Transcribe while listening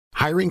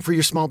Hiring for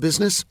your small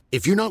business?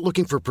 If you're not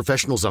looking for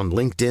professionals on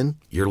LinkedIn,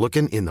 you're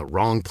looking in the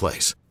wrong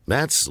place.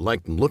 That's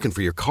like looking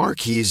for your car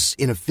keys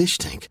in a fish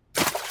tank.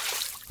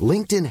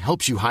 LinkedIn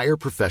helps you hire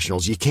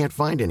professionals you can't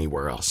find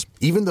anywhere else,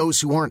 even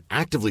those who aren't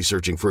actively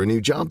searching for a new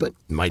job but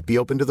might be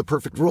open to the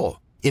perfect role.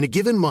 In a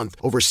given month,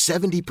 over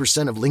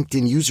 70% of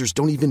LinkedIn users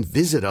don't even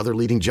visit other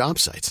leading job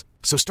sites.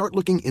 So start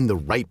looking in the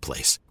right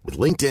place. With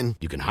LinkedIn,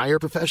 you can hire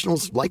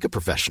professionals like a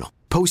professional.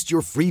 Post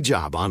your free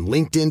job on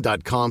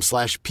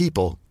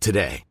linkedin.com/people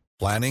today.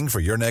 Planning for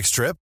your next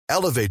trip?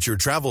 Elevate your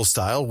travel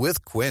style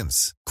with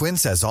Quince.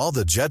 Quince has all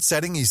the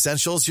jet-setting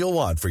essentials you'll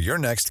want for your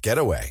next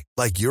getaway,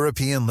 like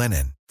European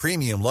linen,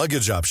 premium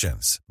luggage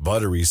options,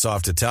 buttery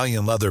soft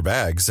Italian leather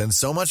bags, and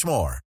so much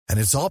more. And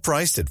it's all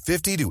priced at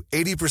 50 to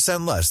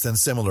 80% less than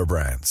similar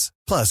brands.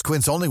 Plus,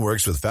 Quince only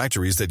works with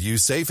factories that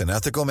use safe and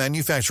ethical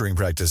manufacturing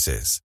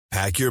practices.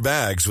 Pack your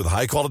bags with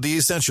high-quality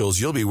essentials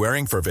you'll be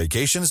wearing for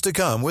vacations to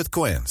come with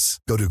Quince.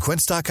 Go to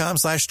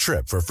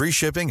quince.com/trip for free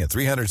shipping and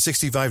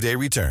 365-day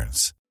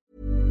returns.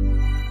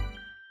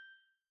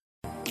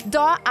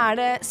 Da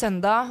det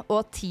søndag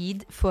og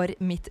tid for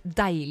mitt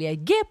deilige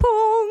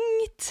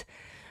G-punkt.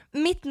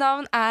 Mitt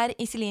navn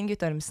Iselin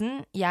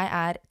Guttormsen.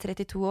 Jeg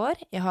 32 år,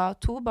 jeg har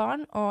 2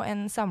 barn og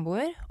en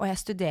samboer, og jeg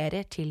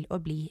studerer til å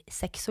bli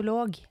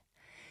sexolog.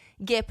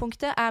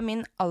 G-punktet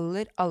min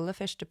aller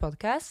første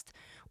podcast,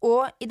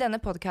 og I denne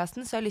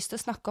podcasten så har jeg lyst til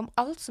å snakke om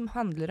alt som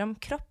handler om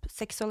kropp,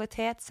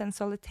 seksualitet,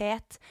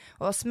 sensualitet,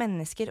 og oss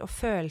mennesker og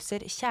følelser,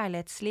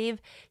 kjærlighetsliv,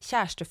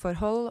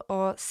 kjæresteforhold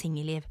og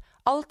singelliv.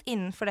 Alt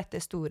innenfor dette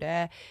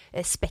store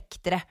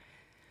spektret.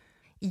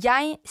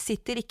 Jeg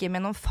sitter ikke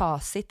med noen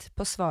fasit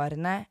på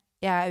svarene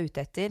jeg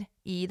ute etter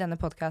I denne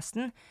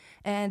podcasten.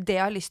 Det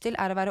jeg har lyst til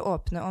å være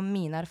åpne om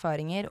mine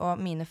erfaringer og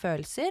mine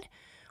følelser,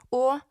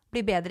 og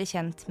bli bedre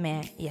kjent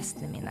med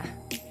gjestene mine.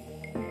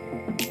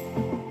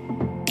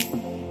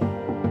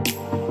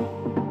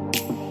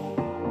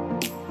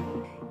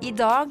 I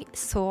dag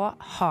så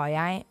har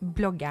jeg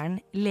bloggeren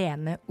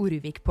Lene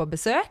Orvik på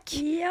besøk.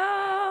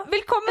 Ja!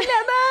 Velkommen,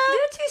 Lene!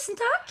 Tusen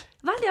takk!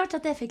 Veldig artig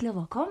at jeg fikk lov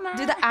å komme.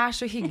 Du, det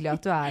så hyggelig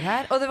at du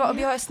her. Og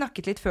vi har jo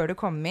snakket litt før du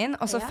kom inn,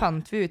 og så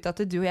fant vi ut at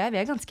du og jeg,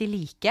 vi ganske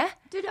like.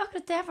 Du, det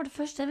akkurat det. For det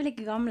første vi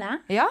like gamle.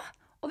 Ja.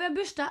 Og vi har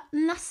bursdag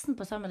nesten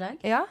på samme dag.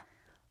 Ja.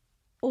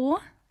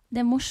 Og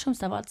det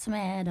morsomste av alt som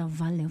jeg da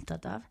veldig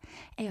opptatt av,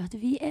 jo at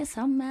vi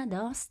samme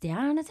da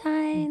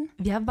stjernetegn.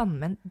 Vi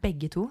vannmenn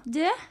begge to.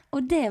 Du,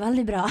 og det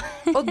veldig bra.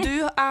 Og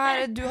du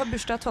har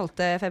bursdag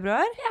 12.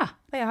 februar, ja.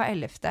 Og jeg har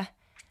 11.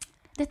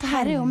 Dette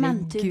her jo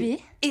meant to be.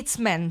 It's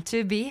meant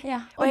to be.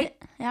 Ja.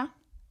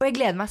 Og jeg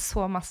gleder meg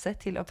så masse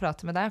til å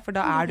prate med deg, for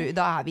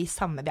da vi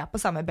samme, vi på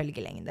samme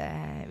bølgelengde,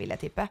 vil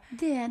jeg tippe.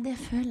 Det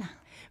føler jeg.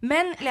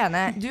 Men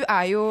Lene, du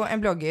jo en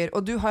blogger,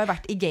 og du har jo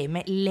vært I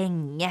gamet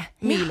lenge,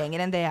 mye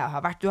lenger enn det jeg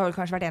har vært. Du har vel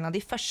kanskje vært en av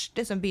de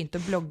første som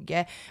begynte å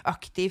blogge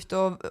aktivt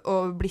og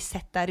bli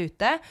sett der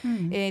ute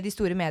I de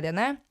store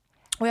mediene.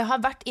 Og jeg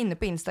har vært inne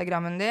på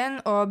Instagrammen din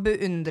og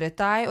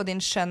beundret deg og din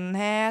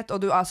skjønnhet,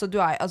 og du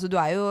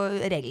jo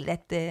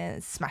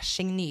regelrett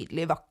smashing,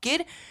 nydelig,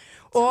 vakker.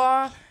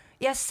 Og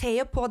jeg ser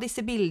jo på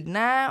disse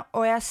bildene,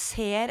 og jeg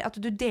ser at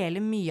du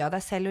deler mye av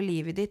deg selv og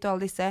livet ditt og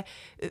alle disse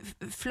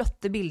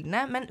flotte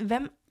bildene, men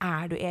hvem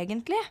du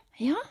egentlig?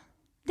 Ja,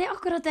 det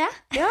akkurat det.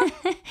 Ja.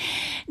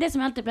 Det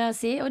som jeg alltid pleier å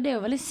si, og det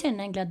jo veldig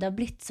synd egentlig at det har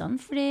blitt sånn,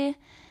 fordi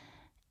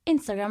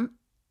Instagram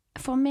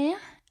for meg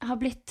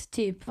har blitt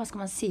typ, hva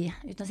skal man si,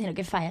 uten å si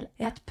noe feil,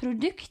 et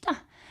produkt da.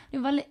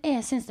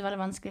 Jeg synes det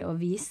veldig vanskelig å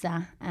vise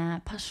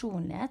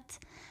personlighet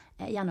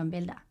gjennom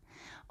bildet.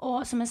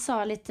 Og som jeg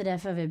sa litt til det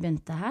før vi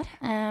begynte her,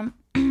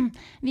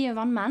 vi jo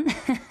vannmenn,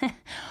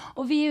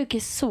 og vi jo ikke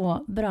så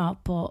bra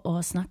på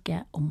å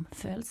snakke om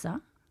følelser.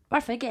 I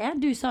hvert fall ikke jeg.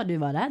 Du sa du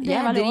var det.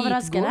 Det veldig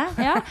overraskende.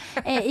 Ja,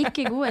 jeg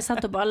ikke god. Jeg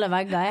satt opp alle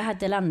vegger. Jeg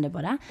helt elendig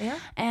på det. Ja.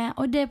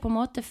 Og det på en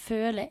måte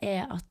føler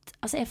jeg at,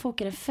 altså jeg får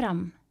ikke det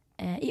frem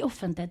I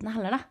offentligheten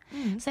heller da.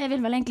 Så jeg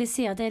vil vel egentlig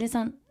si at jeg litt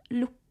sånn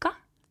lukka.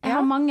 Jeg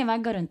har mange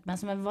vegger rundt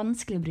meg som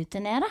vanskelig å bryte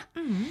ned da.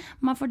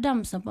 Men for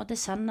dem som på en måte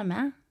kjenner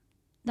meg,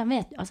 de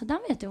vet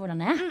jo hvordan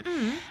jeg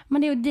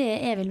Men det jo det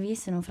jeg vil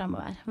vise noe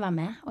fremover.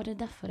 Hvem og det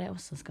derfor jeg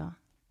også skal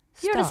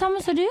gjøre det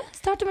samme som du.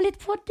 Starte med litt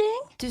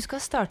podding. Du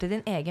skal starte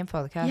din egen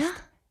podcast. Ja.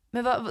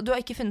 Men du har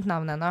ikke funnet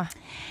navnet ennå?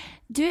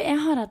 Du, jeg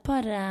har et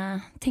par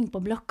ting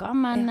på blokka,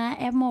 men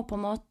jeg må på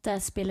en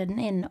måte spille den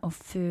inn og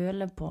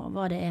føle på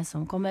hva det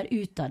som kommer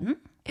ut av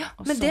den. Ja,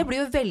 men det blir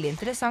jo veldig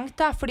interessant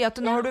da, fordi at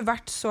nå har du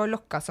vært så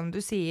lokka som du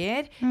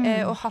sier,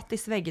 og hatt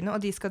disse veggene,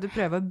 og de skal du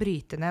prøve å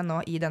bryte ned nå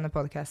I denne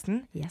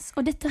podcasten. Yes,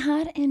 og dette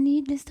her en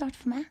nydelig start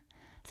for meg.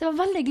 Så jeg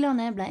var veldig glad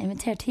når jeg ble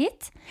invitert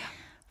hit,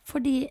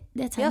 fordi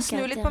det tenker jeg...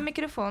 snu litt på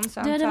mikrofonen,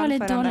 sånn. Det var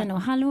litt dårlig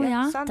nå. Hallo,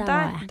 ja. Sånn,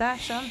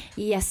 der, sånn.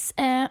 Yes,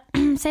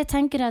 så jeg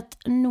tenker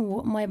at nå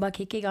må jeg bare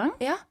kicke I gang,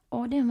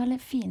 og det en veldig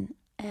fin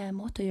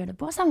måte å gjøre det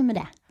på, sammen med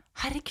det.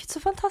 Herregud, så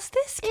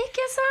fantastisk.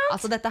 Ikke sant?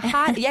 Altså dette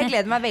her, jeg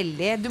gleder meg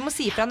veldig. Du må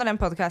si fra når den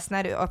podcasten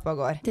er oppe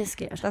og går. Det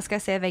skal jeg gjøre. Da skal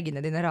jeg se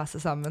veggene dine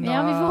rase sammen. Ja,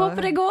 vi får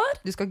håpe det går.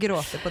 Du skal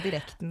gråte på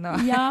direkten.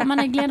 Og. Ja,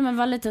 men jeg gleder meg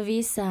veldig til å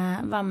vise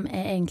hvem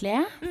jeg egentlig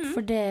er.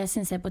 For det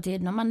synes jeg er på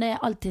tiden nå. Men det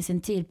er alltid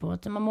sin tid på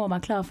at man må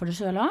være klar for det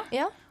selv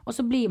også. Ja. Og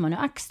så blir man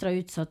jo ekstra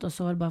utsatt og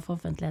sårbar for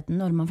offentligheten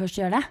når man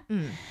først gjør det.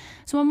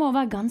 Så man må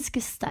være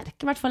ganske sterk.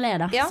 I hvert fall jeg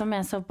da, som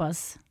er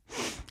såpass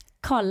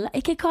kald.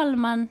 Ikke kald,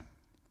 men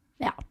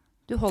ja.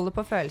 Du holder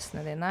på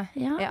følelsene dine.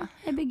 Ja,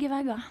 jeg bygger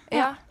vegger.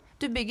 Ja,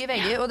 du bygger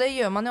vegger, og det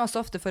gjør man jo også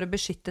ofte for å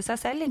beskytte seg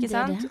selv, ikke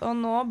sant? Det. Og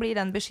nå blir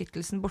den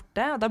beskyttelsen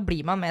borte, og da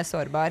blir man mer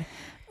sårbar.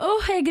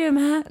 Jeg gruer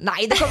meg.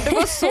 Nei, det kommer til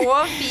å gå så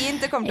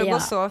fint. Det kommer til å gå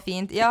så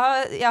fint.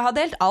 Jeg har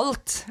delt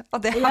alt,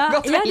 og det har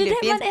gått veldig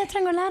fint. Men jeg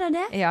trenger å lære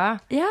det. Ja,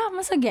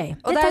 men så gøy.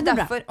 Og det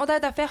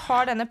er derfor jeg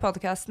har denne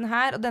podcasten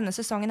her, og denne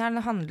sesongen her,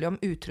 den handler jo om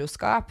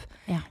utroskap.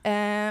 Ja.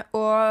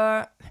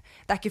 Og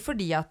det er ikke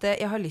fordi at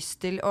jeg har lyst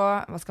til å,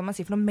 hva skal man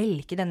si, for å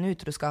melke denne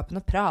utroskapen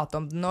og prate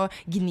om den og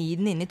gni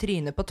den inn i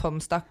trynet på Tom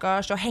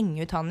stakkars og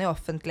henge ut han i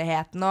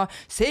offentligheten og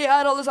se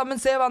her alle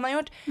sammen, se hva han har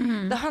gjort.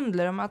 Det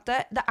handler om at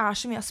det er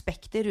så mye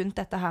aspekter rundt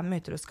dette her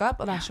med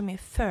utroskap, og det er så mye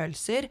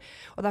følelser,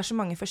 og det er så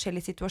mange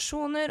forskjellige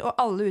situasjoner,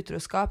 og alle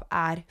utroskap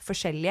er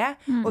forskjellige,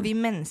 og vi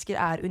mennesker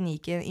er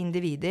unike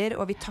individer,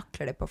 og vi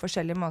takler det på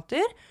forskjellige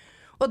måter.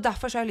 Og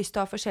derfor så har jeg lyst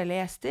til å ha forskjellige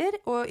gjester,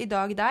 og i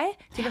dag deg,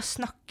 til å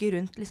snakke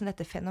rundt liksom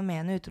dette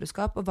fenomenet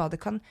utroskap, og hva det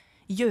kan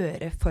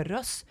gjøre for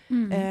oss,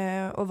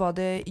 og hva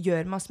det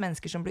gjør med oss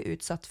mennesker som blir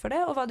utsatt for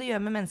det, og hva det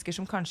gjør med mennesker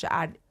som kanskje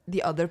er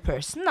the other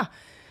person, da.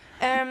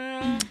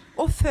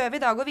 Og før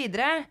vi da går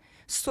videre,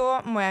 så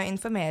må jeg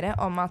informere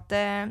om at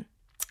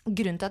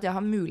grunnen til at jeg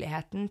har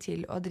muligheten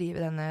til å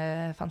drive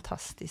denne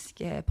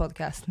fantastiske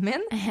podcasten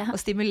min og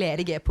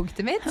stimulere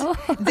G-punktet mitt,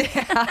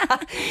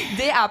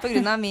 det er på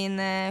grunn av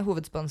min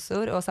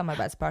hovedsponsor og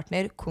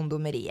samarbeidspartner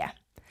Kondomeriet.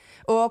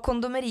 Og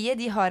Kondomeriet,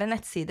 de har en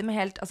nettside med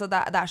helt, altså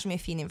det er så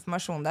mye fin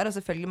informasjon der, og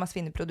selvfølgelig masse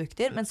fine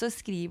produkter, men så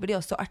skriver de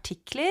også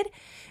artikler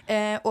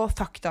og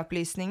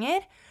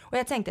faktaopplysninger, og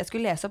jeg tenkte jeg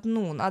skulle lese opp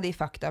noen av de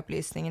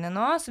faktaopplysningene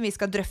nå, som vi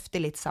skal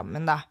drøfte litt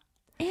sammen da.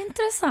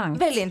 Interessant.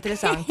 Veldig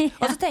interessant.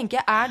 Og så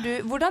tenker jeg,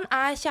 hvordan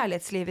er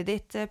kjærlighetslivet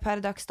ditt per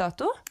dags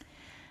dato?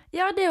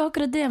 Ja, det er jo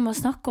akkurat det med å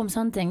snakke om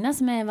sånne ting, det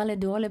som jeg er veldig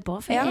dårlig på,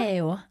 for jeg er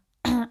jo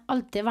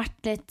alltid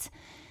vært litt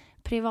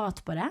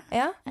privat på det.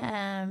 Ja.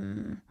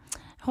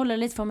 Holder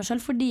litt for meg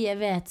selv, fordi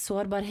jeg vet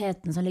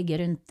sårbarheten som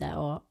ligger rundt det,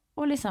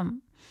 og liksom,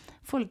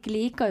 folk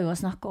liker jo å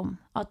snakke om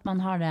at man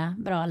har det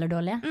bra eller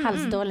dårlig,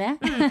 helst dårlig.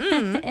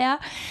 Ja.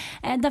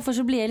 Derfor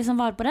så blir jeg liksom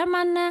var på det,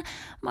 men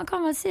man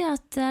kan vel si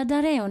at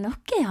der er jo noe,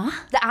 ja.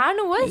 Det er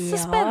noe,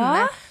 så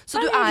spennende.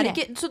 Så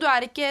du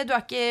er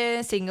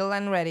ikke single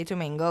and ready to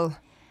mingle?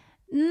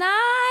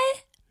 Nei!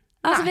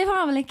 Altså, vi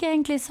har vel ikke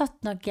egentlig satt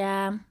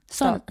noe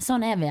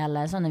sånn er vi,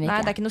 eller sånn er vi ikke.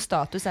 Nei, det er ikke noe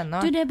status ennå.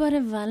 Du, det er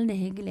bare veldig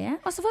hyggelig.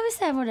 Og så får vi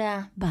se hvor det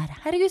bærer.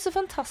 Herregud, så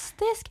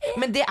fantastisk.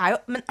 Men det er jo,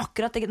 men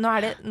akkurat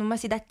nå må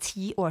jeg si det er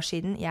 10 år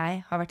siden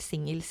jeg har vært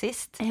single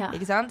sist,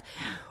 ikke sant?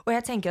 Og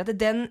jeg tenker at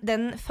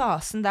den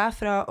fasen der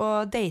fra å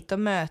date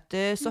og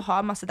møtes og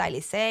ha masse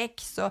deilig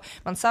sex, og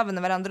man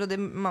savner hverandre,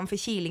 og man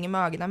får kiling i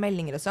magen av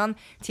meldinger og sånn,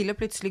 til å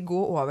plutselig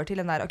gå over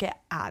til den der, ok,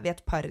 er vi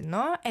et par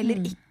nå,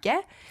 eller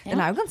ikke? Den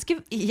er jo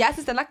ganske, jeg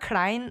synes den er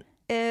klein,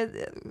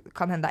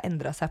 kan hende det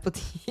endret seg på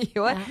 10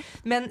 år,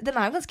 men den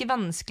er jo ganske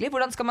vanskelig.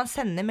 Hvordan skal man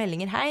sende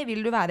meldinger? Hei,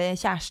 vil du være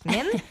kjæresten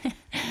min?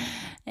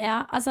 Ja,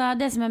 altså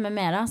det som er med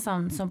meg da,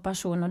 som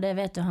person, og det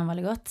vet jo han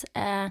veldig godt,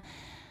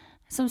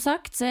 som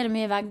sagt så er det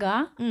mye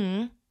vegger,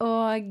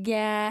 og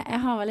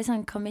jeg har veldig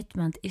sånn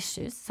commitment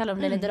issues, selv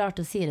om det er litt rart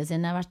å si det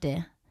siden jeg har vært i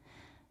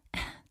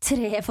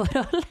 3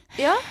 forhold.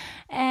 Ja.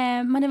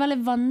 Men det er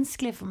veldig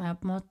vanskelig for meg å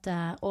på en måte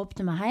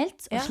åpne meg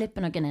helt og slippe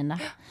noen inn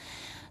der.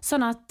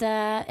 Sånn at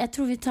jeg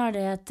tror vi tar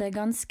det i et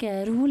ganske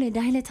rolig,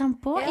 deilig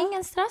tempo.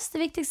 Ingen stress.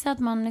 Det viktigste er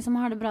at man liksom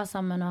har det bra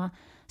sammen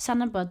og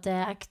kjenner på at det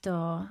er ekte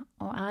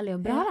og ærlig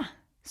og bra.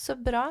 Så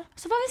bra.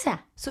 Så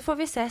får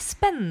vi se.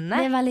 Spennende.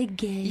 Det er veldig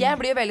gøy. Jeg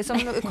blir jo veldig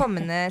som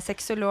kommende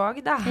sexolog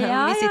da.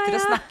 Vi sitter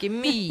og snakker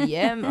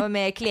mye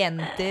med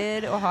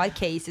klienter og har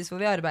cases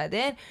hvor vi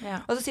arbeider.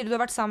 Og så sier du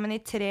har vært sammen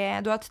i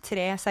 3, du har hatt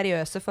 3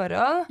 seriøse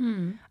forhold.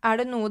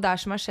 Er det noe der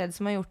som har skjedd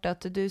som har gjort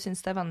at du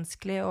synes det er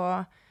vanskelig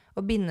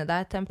å binde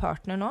deg til en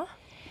partner nå?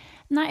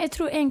 Nei, jeg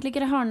tror egentlig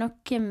ikke det har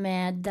noe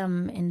med de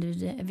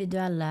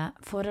individuelle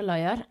forholdene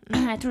å gjøre.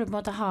 Jeg tror det på en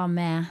måte har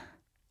med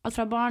alt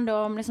fra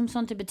barndom, liksom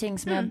sånn type ting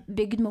som jeg har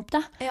bygd meg opp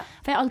da.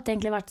 For jeg har alltid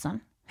egentlig vært sånn.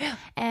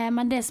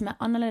 Men det som er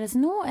annerledes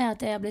nå er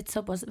at jeg har blitt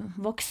såpass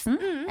voksen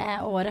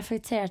og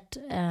reflektert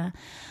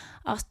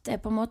at jeg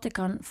på en måte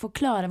kan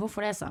forklare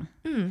hvorfor det er sånn.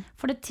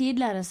 For det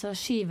tidligere så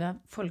skyver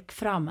folk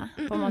fra meg,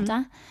 på en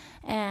måte.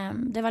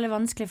 Det er veldig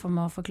vanskelig for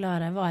meg å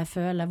forklare hva jeg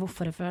føler,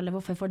 hvorfor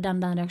jeg får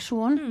den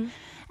reaksjonen.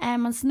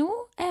 Mens nå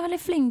er jeg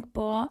veldig flink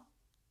på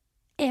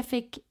jeg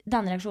fikk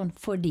den reaksjonen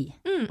fordi.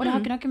 Og det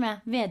har ikke noe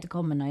med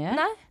vedkommende å gjøre.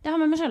 Nei. Det har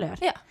med meg selv å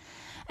gjøre.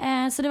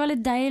 Så det var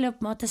litt deilig å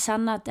på en måte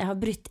kjenne at jeg har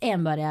brytt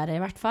en barriere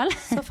I hvert fall.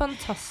 Så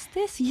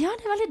fantastisk. Ja,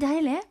 det er veldig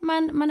deilig.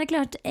 Men det er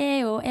klart,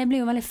 jeg blir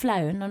jo veldig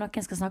flau når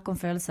noen skal snakke om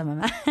følelser med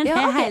meg. Det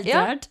er helt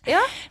rart.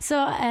 Ja. Så,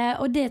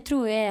 og det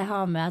tror jeg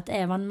har med at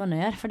jeg er vannmann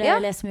å gjøre, for det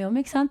har jeg lest mye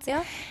om, ikke sant? Ja.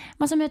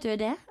 Men så møter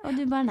du det, og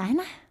du bare,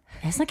 nei,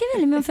 jeg snakker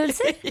veldig mye om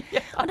følelser.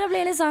 Og da blir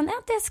det litt sånn,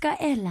 ja, det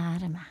skal jeg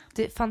lære meg.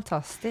 Du,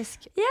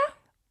 fantastisk. Ja.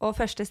 Og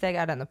første steg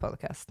denne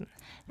podcasten.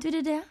 Du,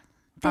 det blir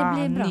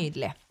bra.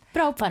 Nydelig.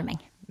 Bra oppvarming.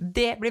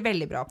 Det blir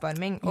veldig bra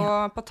oppvarming.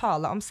 Og på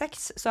tale om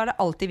sex, så det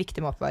alltid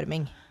viktig med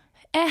oppvarming.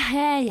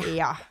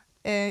 Ja.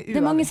 Det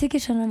er mange som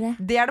ikke skjønner det.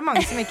 Det det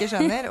mange som ikke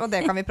skjønner, og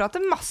det kan vi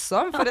prate masse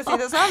om, for å si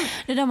det sånn.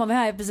 Da må vi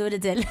ha episode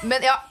til.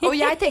 Men ja, og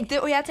jeg tenkte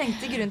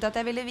grunnen til at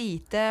jeg ville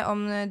vite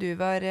om du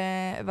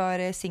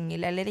var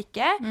single eller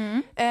ikke.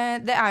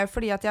 Det jo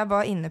fordi at jeg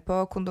var inne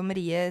på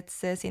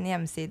Kondomeriets sine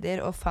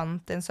hjemsider og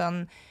fant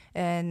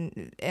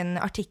en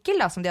artikkel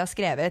da, som de har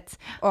skrevet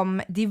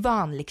om de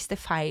vanligste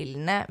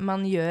feilene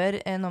man gjør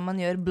når man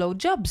gjør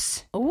blowjobs.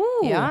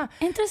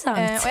 Interessant.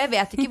 Og jeg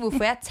vet ikke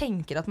hvorfor jeg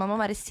tenker at man må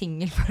være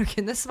single for å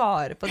kunne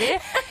svare på de.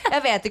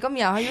 Jeg vet ikke om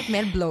jeg har gjort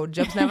mer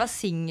blowjobs når jeg var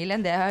single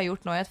enn det jeg har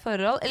gjort nå I et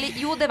forhold.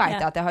 Eller jo, det vet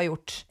jeg at jeg har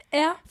gjort.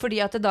 Ja.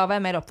 Fordi at da var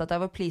jeg mer opptatt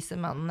av å please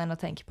mannen enn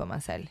å tenke på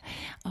meg selv.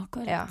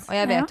 Ja. Og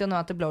jeg vet jo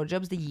nå at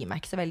blowjobs, det gir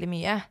meg ikke så veldig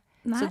mye.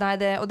 Så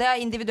og det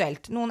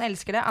individuelt. Noen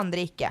elsker det,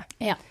 andre ikke.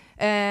 Ja.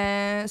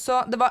 Så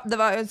det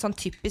var en sånn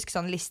typisk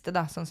sånn liste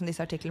da, sånn som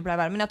disse artiklene pleier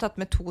å være. Men jeg har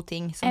tatt med 2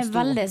 ting som Jeg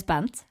veldig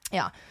spent.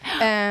 Ja.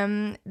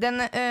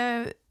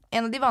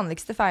 En av de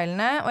vanligste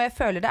feilene, og jeg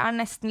føler det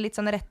nesten litt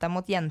sånn rettet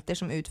mot jenter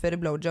som utfører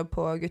blowjob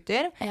på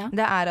gutter,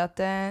 det at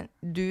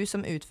du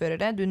som utfører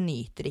det, du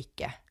nyter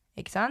ikke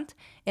sant?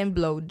 En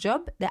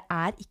blowjob, det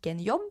ikke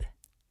en jobb.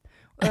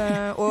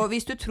 Og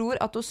hvis du tror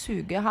at å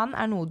suge han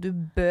noe du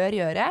bør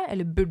gjøre,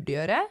 eller burde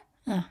gjøre,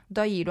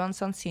 da gir du han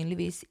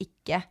sannsynligvis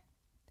ikke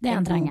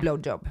en god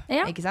blowjob,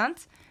 ikke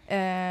sant?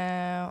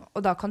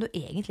 Og da kan du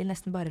egentlig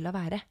nesten bare la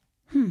være,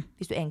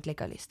 hvis du egentlig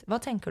ikke har lyst.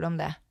 Hva tenker du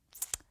om det?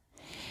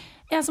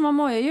 Ja, så man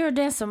må jo gjøre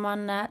det som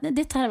man...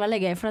 Dette veldig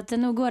gøy, for at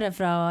nå går det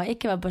fra å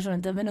ikke være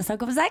personlig til å begynne å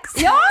snakke om sex.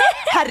 Ja,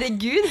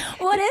 herregud!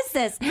 What is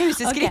this?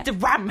 Museskritt,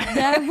 wham!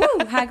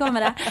 Her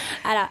kommer det.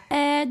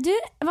 Du,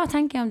 hva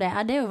tenker jeg om det?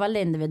 Det jo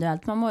veldig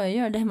individuelt. Man må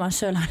jo gjøre det man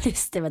selv har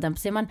lyst til,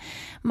 men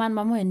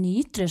man må jo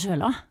nyte det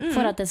selv også,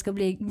 for at det skal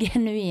bli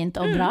genuint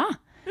og bra.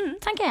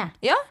 Tenker jeg.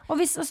 Ja. Og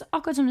hvis,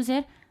 akkurat som du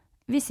sier,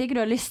 hvis ikke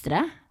du har lyst til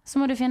det, så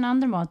må du finne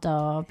andre måter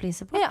å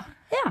please på. Ja.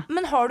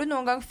 Men har du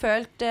noen gang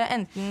følt,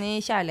 enten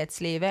I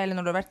kjærlighetslivet eller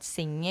når du har vært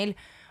single,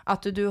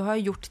 at du har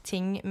gjort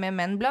ting med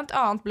menn, blant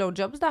annet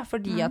blowjobs da,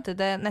 fordi at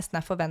det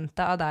nesten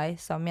forventet av deg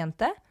som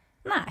jente?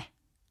 Nei.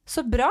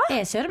 Så bra.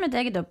 Jeg kjører mitt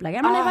eget opplegg,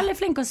 men jeg veldig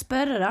flink å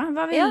spørre da.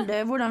 Hva vil du?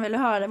 Hvordan vil du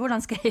ha det?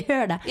 Hvordan skal jeg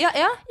gjøre det?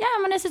 Ja,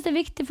 men jeg synes det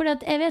viktig, fordi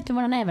at jeg vet jo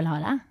hvordan jeg vil ha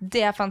det.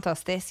 Det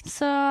fantastisk.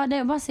 Så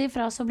det jo bare å si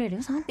fra, så blir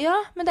det jo sånn. Ja,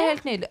 men det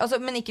helt nydelig.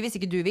 Altså, men ikke hvis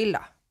ikke du vil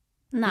da.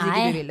 Nei. Hvis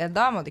ikke du vil det,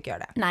 da må du ikke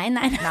gjøre det.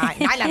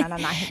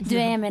 Nei. Du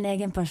min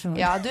egen person.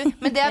 Ja,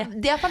 men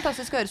det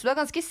fantastisk å høre. Så du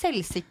ganske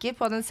selvsikker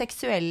på den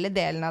seksuelle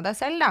delen av deg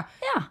selv da.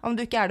 Ja. Om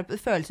du ikke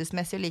det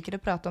følelsesmessig og liker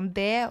å prate om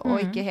det,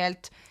 og ikke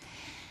helt...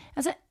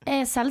 Altså,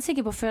 jeg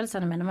selvsikker på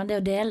følelsene mine, men det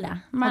å dele det.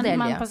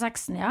 Men på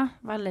sexen,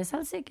 veldig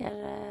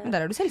selvsikker. Men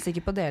der du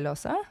selvsikker på å dele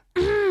også.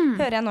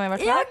 Hører jeg nå I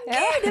hvert fall.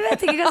 Ja, Gud, du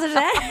vet ikke hva som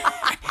skjer.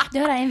 Du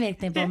har en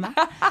innvirkning på meg.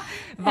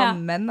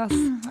 Vannmenn,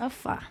 altså.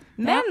 Uffa.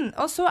 Men,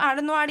 og så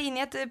nå det inn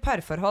I et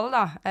parforhold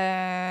da.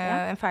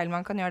 En feil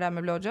man kan gjøre der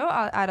med blowjob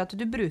at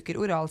du bruker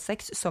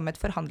oralsex som et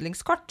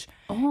forhandlingskort.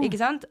 Ikke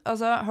sant?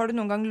 Altså, har du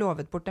noen gang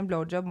lovet bort en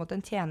blowjob mot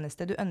en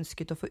tjeneste du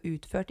ønsket å få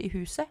utført I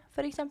huset,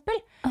 for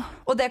eksempel?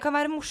 Og det kan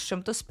være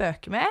morsomt å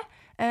spøke med,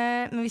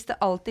 men hvis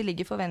det alltid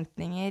ligger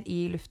forventninger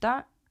I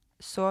lufta,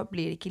 så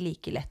blir det ikke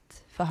like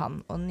lett for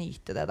han å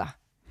nyte det da.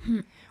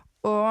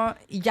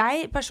 Og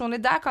jeg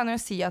personlig der kan jo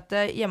si at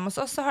hjemme hos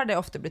oss så har det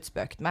ofte blitt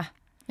spøkt med.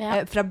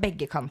 Fra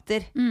begge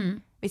kanter.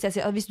 Hvis jeg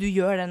sier at hvis du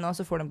gjør det nå,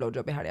 så får du en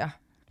blowjob I helga.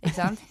 Ikke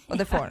sant? Og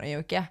det får han jo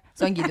ikke.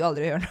 Så han gidder jo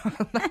aldri å gjøre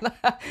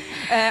noe.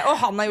 Og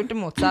han har gjort det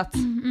motsatt.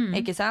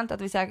 Ikke sant?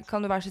 At hvis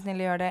kan du være så snill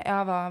å gjøre det? Ja,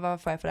 hva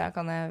får jeg for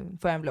det?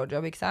 Får jeg en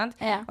blowjob, ikke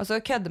sant? Og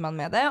så kødder man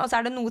med det. Og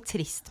så det noe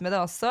trist med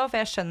det også, for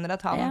jeg skjønner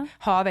at han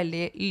har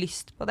veldig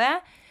lyst på det.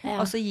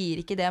 Og så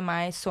gir ikke det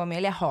meg så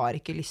mye, eller jeg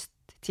har ikke lyst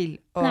til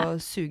å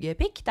suge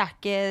pikk. Det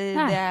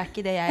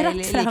ikke det jeg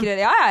liker å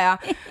gjøre. Ja.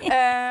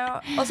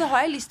 Og så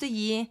har jeg lyst til å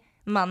gi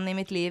mannen I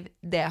mitt liv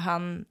det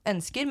han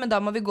ønsker, men da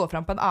må vi gå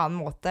fram på en annen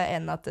måte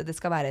enn at det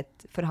skal være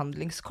et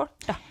forhandlingskort.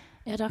 Da.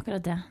 Ja, det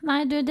akkurat det.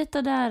 Nei, du,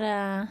 dette der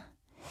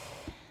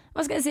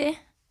hva skal jeg si?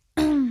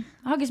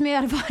 Jeg har ikke så mye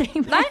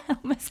erfaring med det,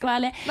 om jeg skal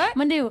være ærlig.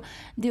 Men det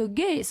er jo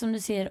gøy, som du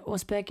sier, å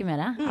spøke med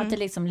det, at det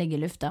liksom ligger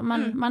I lufta.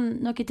 Men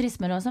noe trist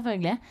med det også,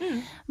 selvfølgelig.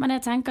 Men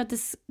jeg tenker at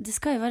det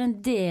skal jo være en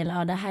del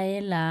av det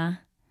hele.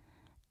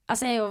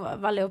 Altså, jeg jo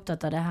veldig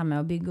opptatt av det her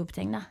med å bygge opp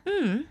ting, da.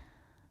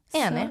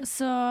 Enig.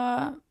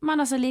 Men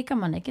altså, liker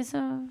man ikke,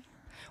 så...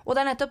 Og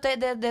det nettopp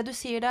det du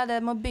sier der, det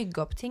med å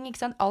bygge opp ting,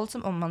 ikke sant? Alt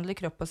som omhandler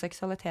kropp og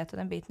seksualitet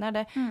og den biten her,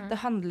 det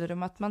handler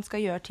om at man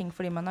skal gjøre ting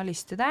fordi man har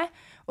lyst til det,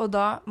 og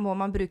da må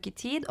man bruke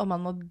tid, og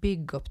man må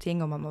bygge opp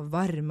ting, og man må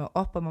varme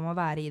opp, og man må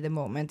være i the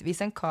moment.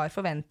 Hvis en kar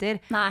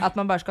forventer at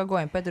man bare skal gå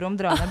inn på et rom,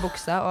 dra ned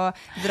buksa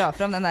og dra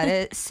fram den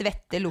der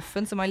svette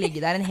loffen som har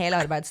ligget der en hel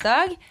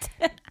arbeidsdag,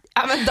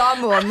 ja, men da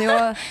må han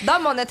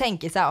jo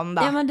tenke seg om,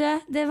 da. Ja, men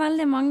det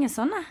veldig mange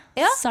sånne.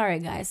 Ja.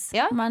 Sorry, guys.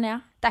 Ja. Men ja.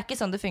 Det ikke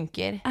sånn det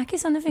funker. Det ikke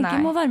sånn det funker.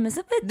 Det må varmes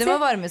opp litt. Det må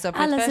varmes opp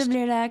litt ellers først. Så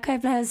blir det, hva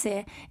jeg pleier å si,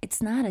 it's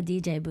not a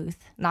DJ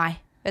booth. Nei,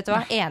 vet du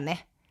hva? Enig.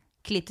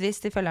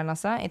 Klitoris til følgeren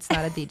altså, it's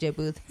not a DJ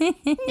booth.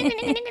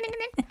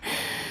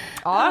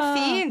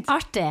 Fint.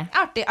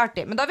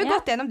 Artig. Men da har vi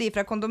gått gjennom de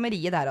fra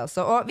kondomeriet der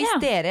altså. Og hvis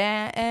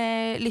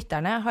dere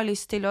lytterne har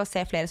lyst til å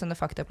se flere sånne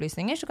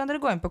faktaopplysninger, så kan dere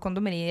gå inn på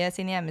kondomeriet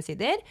sine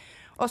hjemmesider,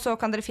 og så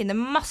kan dere finne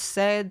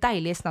masse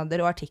deilige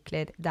snadder og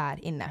artikler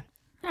der inne.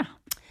 Ja.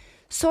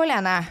 Så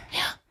Lene,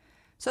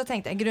 så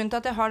tenkte jeg, grunnen til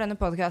at jeg har denne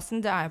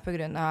podcasten, det jo på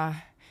grunn av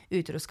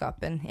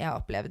utroskapen jeg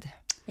har opplevd.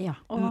 Ja,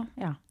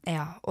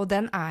 og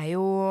den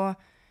jo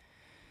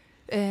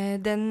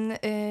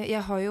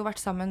jeg har jo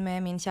vært sammen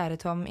med min kjære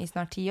Tom i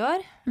snart 10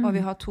 år, og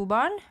vi har 2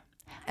 barn.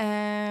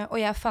 Og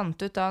jeg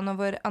fant ut da, når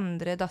vår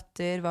andre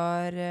datter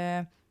var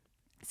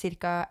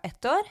cirka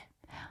 1 år,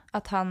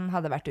 at han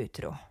hadde vært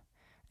utro.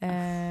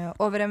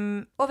 Over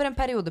en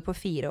periode på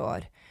 4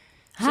 år.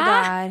 Så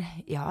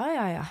det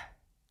Ja.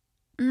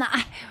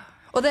 Nei.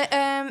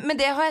 Men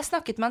det har jeg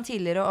snakket med han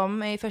tidligere om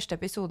i første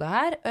episode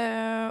her,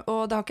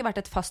 og det har ikke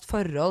vært et fast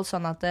forhold,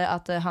 sånn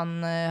at han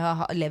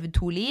har levd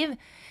 2 liv,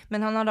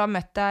 men han har da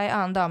møtt en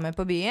annen dame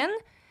på byen,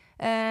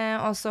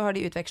 og så har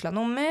de utvekslet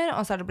nummer,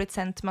 og så har det blitt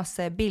sendt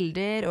masse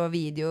bilder og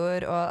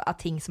videoer av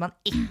ting som man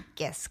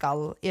ikke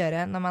skal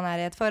gjøre når man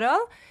i et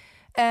forhold,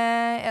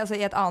 altså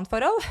i et annet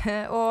forhold,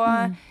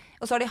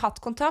 og så har de hatt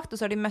kontakt, og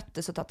så har de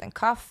møttes og tatt en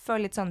kaffe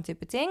og litt sånne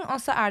type ting,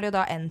 og så det jo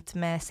da endt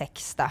med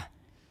sex da.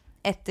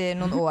 Etter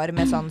noen år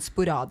med sånn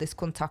sporadisk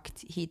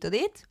kontakt hit og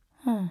dit.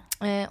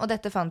 Og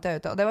dette fant jeg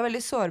ut av. Og det var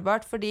veldig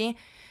sårbart, fordi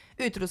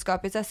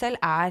utroskap i seg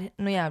selv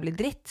noe jævlig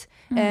dritt.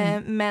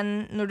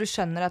 Men når du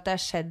skjønner at det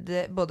har skjedd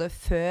både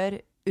før,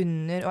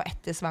 under og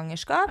etter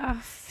svangerskap,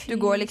 du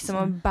går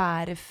liksom og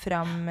bærer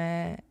fram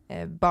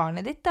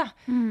barnet ditt da.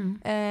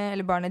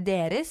 Eller barnet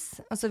deres,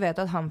 og så vet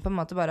du at han på en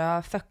måte bare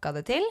har fucka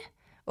det til.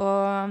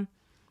 Og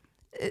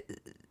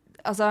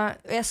altså,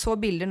 jeg så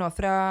bilder nå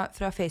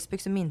fra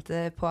Facebook som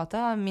minte på at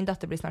min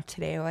datter blir snart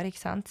 3 år, ikke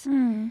sant?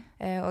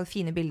 Og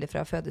fine bilder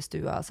fra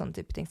fødestua og sånne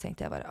type ting, så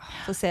tenkte jeg bare,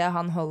 så ser jeg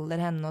han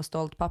holder henne og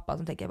stolt pappa,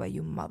 så tenker jeg bare,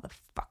 you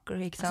motherfucker,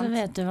 ikke sant? Så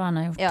vet du hva han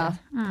har gjort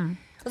det.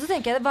 Og så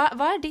tenker jeg,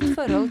 hva ditt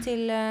forhold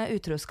til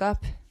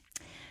utroskap?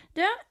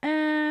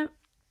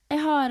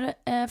 Jeg har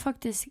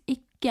faktisk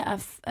ikke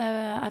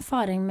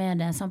erfaring med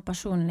det som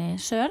personlig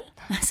selv,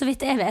 så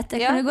vidt jeg vet.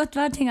 Det kan jo godt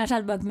være ting har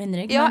skjedd bak min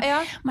rygg,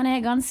 men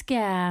jeg ganske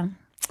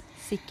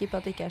sikker på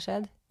at det ikke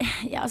skjedd?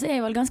 Ja, altså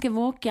jeg vel ganske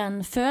våken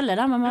føler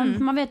det, men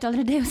man vet jo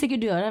aldri, det jo sikkert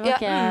du, det var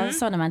ikke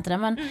sånn jeg mente det,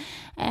 men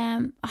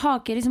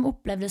har ikke liksom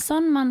opplevd det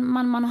sånn, men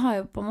man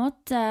har jo på en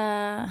måte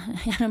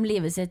gjennom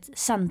livet sitt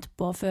kjent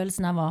på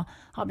følelsen av å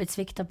ha blitt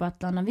sviktet på et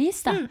eller annet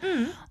vis da.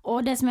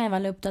 Og det som jeg er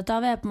veldig opptatt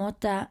av på en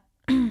måte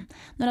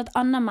når et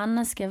annet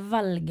menneske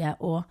velger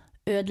å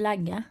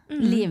ødelegge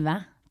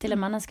livet til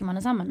et menneske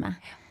man sammen med.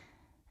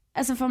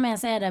 Altså for meg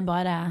så det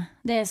bare,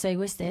 det så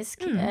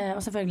egoistisk,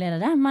 og selvfølgelig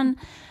det, men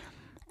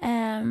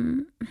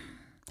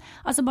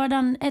altså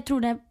bare jeg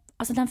tror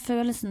altså den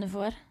følelsen du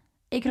får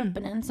i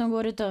kroppen din, som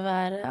går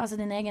utover altså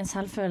din egen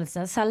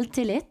selvfølelse,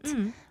 selvtillit.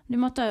 Du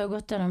måtte jo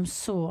gått gjennom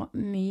så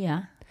mye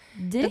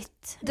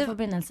dritt i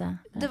forbindelse.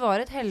 Det var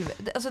et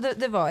helvete, altså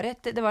det var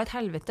et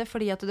helvete,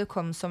 fordi at det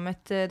kom som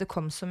et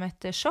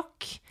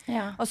sjokk.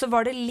 Og så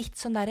var det litt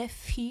sånn der,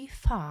 fy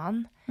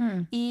faen.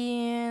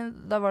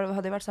 Da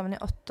hadde jeg vært sammen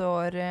i 8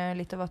 år,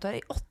 litt over 8 år.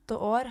 I 8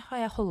 år har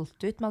jeg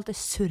holdt ut med alt det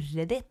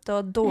surret ditt,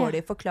 og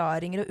dårlige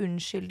forklaringer og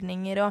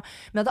unnskyldninger,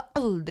 men jeg hadde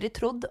aldri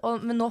trodd,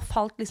 men nå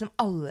falt liksom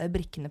alle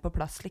brikkene på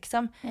plass,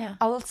 liksom.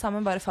 Alt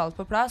sammen bare falt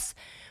på plass.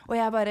 Og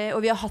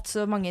vi har hatt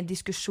så mange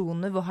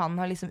diskusjoner hvor han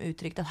har liksom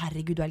uttrykt at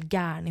herregud, du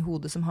gæren i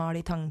hodet som har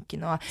de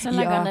tankene. Og, så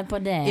legger han det på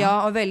det.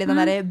 Ja, og veldig den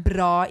der,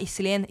 bra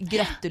Iselin,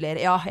 gratulerer.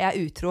 Ja,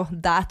 jeg utro.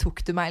 Der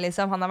tok du meg,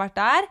 liksom. Han har vært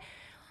der.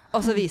 Og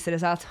så viser det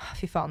seg at,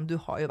 fy faen, du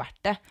har jo vært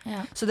det.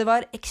 Så det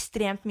var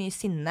ekstremt mye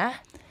sinne,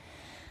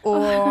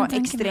 og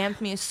ekstremt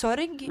mye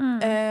sorg,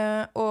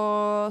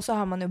 og så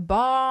har man jo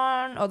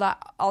barn, og det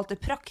alt det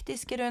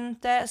praktiske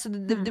rundt det, så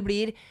det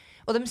blir,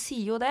 og de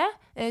sier jo det,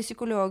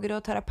 psykologer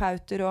og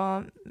terapeuter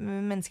og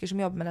mennesker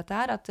som jobber med dette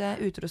her, at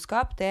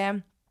utroskap, det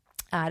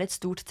et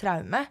stort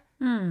traume,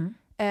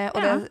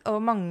 og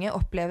mange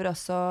opplever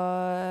også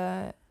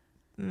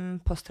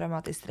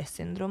posttraumatisk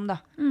stressyndrom da.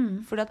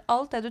 Fordi at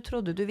alt det du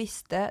trodde du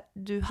visste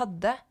du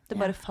hadde, det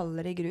bare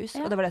faller i grus.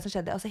 Og det var det som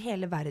skjedde. Altså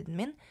hele verden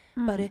min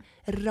bare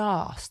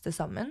raste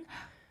sammen.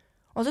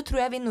 Og så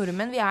tror jeg vi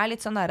nordmenn, vi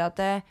litt sånn der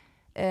at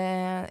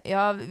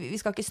ja, vi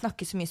skal ikke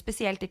snakke så mye,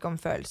 spesielt ikke om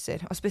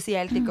følelser, og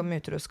spesielt ikke om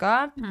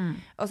utroskap.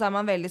 Og så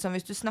man veldig sånn,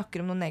 hvis du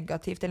snakker om noe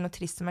negativt eller noe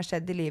trist som har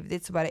skjedd i livet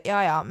ditt, så bare,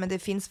 ja, men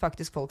det finnes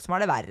faktisk folk som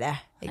har det verre,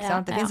 ikke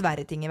sant? Det finnes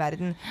verre ting i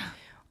verden.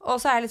 Og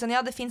så litt sånn,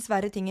 ja, det finnes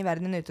verre ting i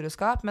verden enn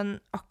utroskap, men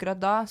akkurat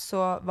da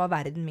så var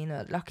verden min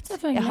ødelagt.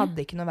 Jeg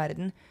hadde ikke noe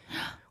verden.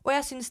 Og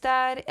jeg synes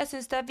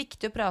det er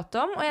viktig å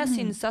prate om, og jeg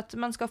synes at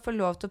man skal få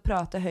lov til å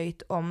prate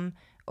høyt om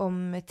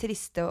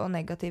triste og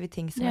negative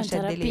ting som har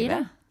skjedd i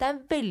livet. Det er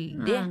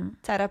veldig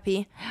terapi.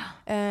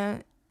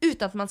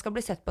 Uten at man skal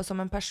bli sett på som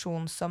en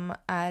person som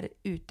er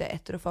ute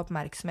etter å få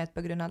oppmerksomhet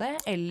på grunn av det,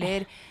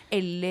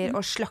 eller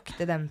å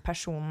slakte den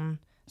personen,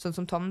 sånn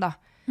som Tom da.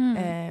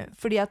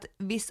 Fordi at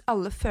hvis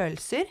alle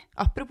følelser,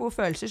 apropos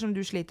følelser som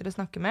du sliter å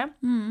snakke med,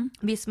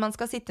 hvis man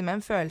skal sitte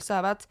med en følelse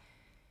av at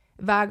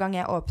hver gang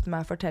jeg åpner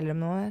meg og forteller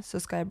om noe, så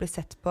skal jeg bli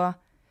sett på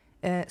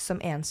som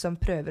en som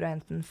prøver å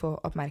enten få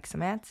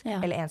oppmerksomhet,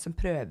 eller en som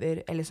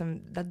prøver, eller som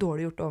det er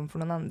dårlig gjort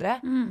overfor noen andre.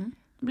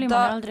 Blir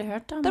man aldri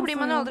hørt da? Da blir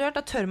man jo aldri hørt,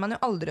 da tør man jo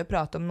aldri å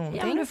prate om noen ting.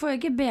 Ja, men du får jo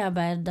ikke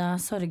bearbeide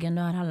sorgen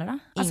du har heller da.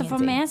 Altså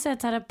for meg så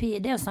terapi,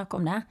 det å snakke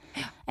om det.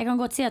 Jeg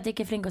kan godt si at jeg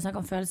ikke er flink å snakke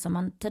om følelser,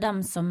 men til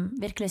dem som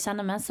virkelig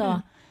kjenner meg, så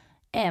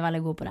er jeg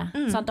veldig god på det.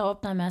 Sånn, da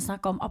åpner jeg med å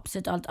snakke om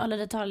absolutt alt, alle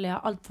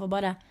detaljer, alt for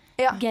bare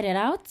get it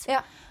out.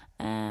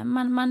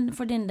 Men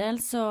for din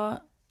del så,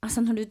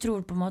 altså når du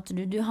tror på en måte,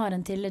 du har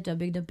en tillit du har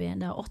bygd opp i,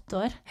 det er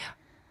 8 år.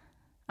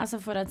 Altså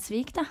for et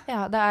svik da.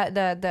 Ja,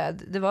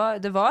 det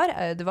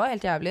var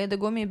helt jævlig. Det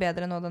går mye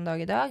bedre nå den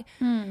dag i dag.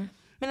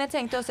 Men jeg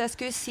tenkte også, jeg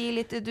skulle si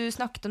litt, du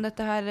snakket om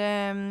dette her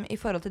i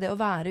forhold til det å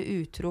være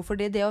utro.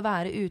 Fordi det å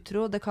være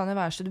utro, det kan jo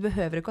være så, du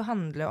behøver ikke å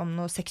handle om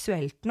noe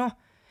seksuelt nå.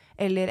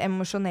 Eller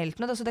emosjonelt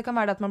noe. Altså det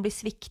kan være at man blir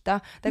svikta.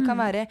 Det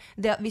kan være,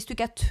 hvis du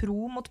ikke er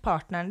tro mot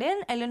partneren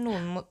din, eller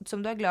noen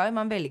som du er glad i,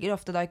 man velger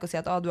ofte da ikke å si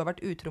at du har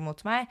vært utro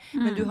mot meg,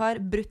 men du har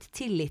brutt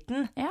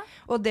tilliten.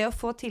 Og det å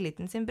få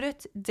tilliten sin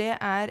brutt, det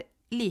er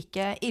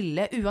like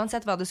ille,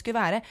 uansett hva det skulle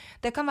være.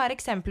 Det kan være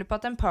eksempler på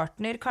at en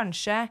partner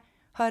kanskje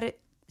har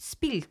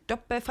spilt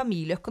opp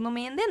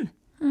familieøkonomien din.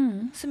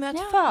 Som gjør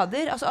at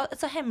fader,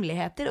 altså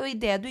hemmeligheter, og i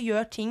det du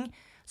gjør ting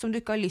som du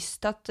ikke har lyst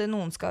til at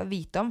noen skal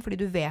vite om, fordi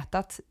du vet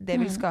at det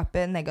vil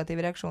skape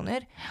negative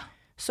reaksjoner,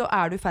 så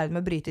er du i ferd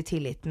med å bryte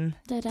tilliten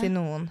til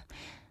noen.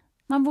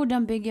 Men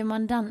hvordan bygger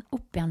man den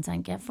opp igjen,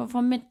 tenker jeg?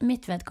 For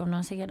mitt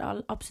vedkommende, og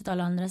sikkert absolutt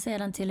alle andre, så er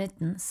den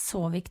tilliten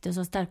så viktig og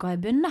så sterk å ha i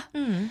bunn da.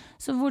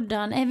 Så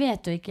hvordan, jeg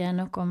vet jo ikke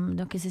noe om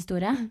deres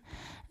historie,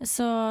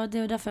 så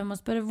det er jo derfor jeg må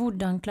spørre,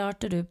 hvordan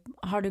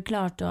har du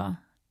klart å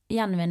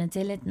gjenvinne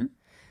tilliten?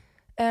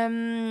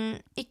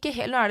 Ikke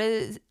helt, nå er det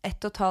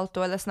 1,5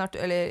 år,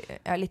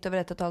 eller litt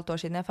over 1,5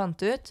 år siden jeg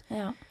fant ut.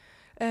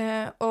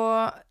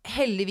 Og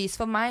heldigvis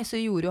for meg så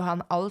gjorde jo han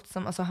alt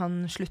som, altså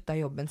han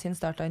sluttet jobben sin,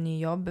 startet en ny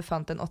jobb,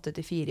 fant en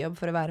 8-4 jobb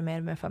for å være mer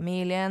med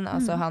familien,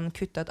 altså han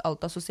kuttet ut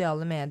alt av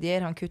sosiale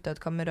medier, han kuttet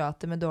ut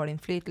kamerater med dårlig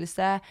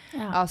innflytelse,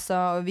 altså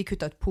vi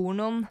kuttet ut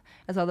pornoen,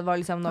 altså det var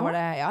liksom, nå var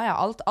det,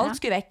 alt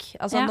skulle vekk,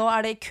 altså nå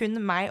er det kun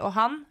meg og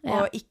han,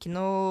 og ikke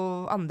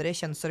noe andre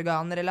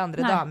kjønnsorganer eller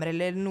andre damer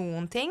eller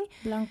noen ting.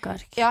 Blanke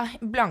ark. Ja,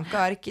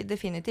 blanke ark,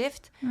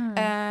 definitivt.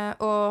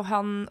 Og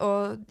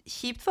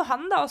kjipt for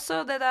han da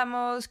også, det der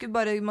med skulle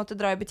bare måtte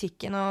dra i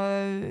butikken og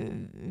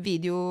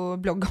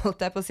videoblogge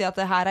holdt jeg på å si at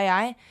her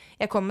er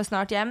jeg kommer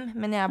snart hjem,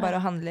 men jeg bare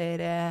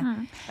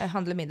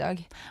handler middag.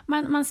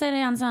 Man ser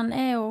det igjen sånn,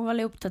 jeg er jo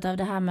veldig opptatt av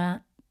det her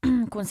med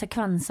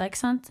konsekvenser,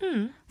 ikke sant?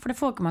 For det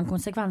får ikke man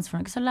konsekvens for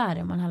noe, så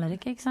lærer man heller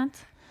ikke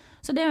sant?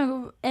 Så det er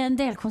jo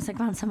en del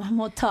konsekvenser man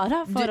må ta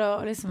da, for å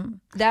liksom...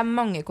 Det er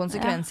mange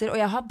konsekvenser,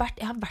 og jeg har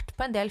vært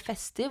på en del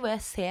fester hvor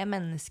jeg ser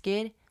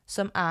mennesker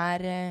som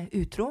er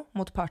utro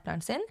mot partneren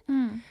sin.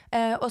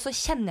 Og så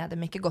kjenner jeg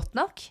dem ikke godt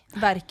nok.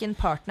 Hverken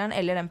partneren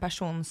eller den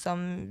personen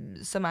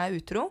som er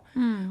utro.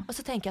 Og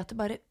så tenker jeg at det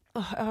bare...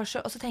 Og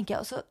så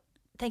tenker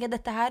jeg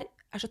dette her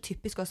er så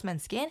typisk oss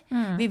mennesker.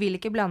 Vi vil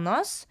ikke blande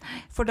oss,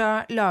 for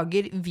da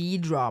lager vi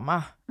drama.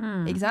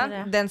 Ikke sant?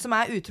 Den som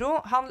er utro,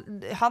 han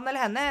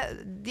eller henne,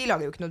 de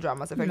lager jo ikke noe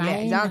drama selvfølgelig.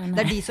 Ikke sant?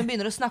 Det er de som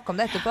begynner å snakke om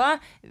det etterpå.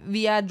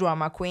 Vi er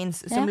drama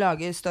queens som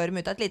lager storm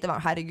ut av et lite vann.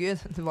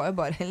 Herregud, det var jo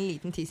bare en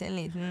liten tiss, en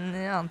liten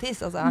annen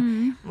tiss. Altså,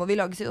 må vi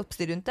lage sitt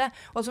oppstyr rundt det.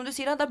 Og som du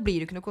sier da blir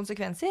det ikke noen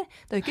konsekvenser.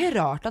 Det er jo ikke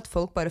rart at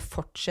folk bare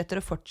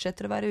fortsetter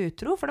å være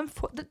utro, for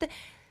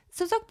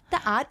som sagt, det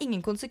er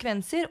ingen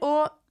konsekvenser,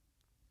 og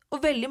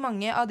veldig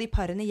mange av de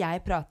parene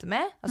jeg prater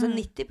med, altså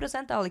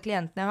 90% av alle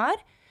klientene jeg har,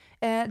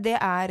 da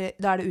er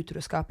det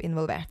utroskap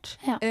involvert.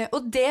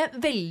 Og det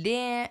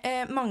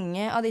veldig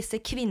mange av disse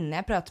kvinnene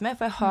jeg prater med,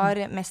 for jeg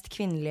har mest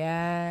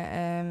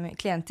kvinnelige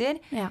klienter,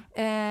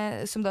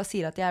 som da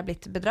sier at de er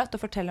blitt bedratt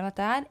og forteller om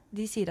dette her,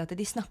 de sier at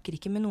de snakker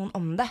ikke med noen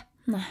om det.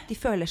 De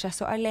føler seg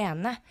så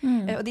alene,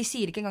 og de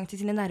sier ikke engang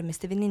til sine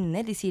nærmeste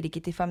venninner, de sier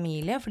ikke til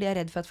familie, for de er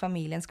redd for at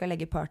familien skal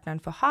legge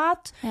partneren for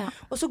hat,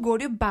 og så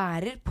går de og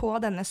bærer på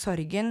denne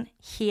sorgen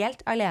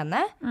helt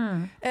alene,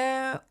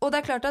 og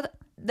det er klart at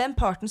den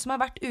parten som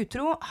har vært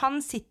utro,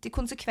 han sitter i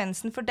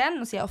konsekvensen for den,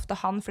 nå sier jeg ofte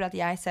han fordi at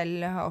jeg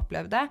selv har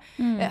opplevd det,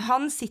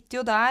 han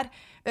sitter jo der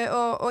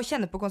og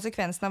kjenner på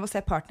konsekvensen av å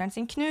se partneren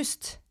sin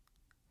knust.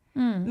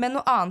 Men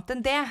noe annet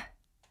enn det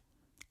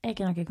er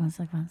ikke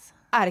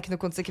noe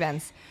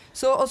konsekvens.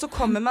 Og så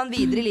kommer man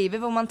videre i livet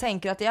hvor man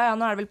tenker at ja,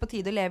 nå er det vel på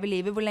tide å leve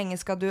livet, hvor lenge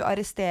skal du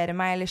arrestere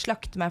meg eller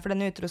slakte meg for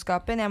denne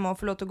utroskapen, jeg må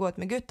få lov til å gå ut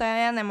med gutta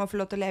igjen, jeg må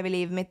få lov til å leve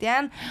livet mitt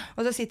igjen,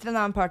 og så sitter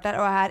en annen part der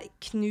og er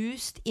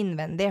knust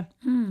innvendig.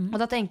 Og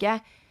da tenker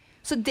jeg,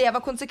 så det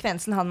var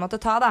konsekvensen han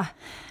måtte ta da,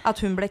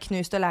 at hun ble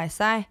knust og lei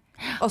seg,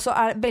 og så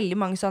er veldig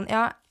mange sånn,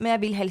 ja, men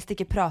jeg vil helst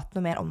ikke prate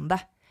noe mer om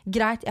det.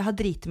 Greit, jeg har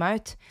dritet meg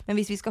ut, men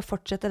hvis vi skal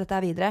fortsette dette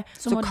her videre,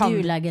 så må du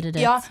legge det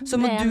dit. Ja, så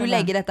må du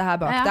legge dette her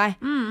bak deg.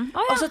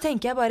 Og så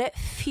tenker jeg bare,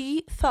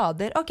 fy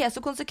fader. Ok,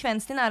 så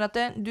konsekvensen din er at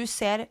du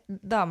ser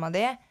dama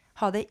di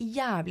ha det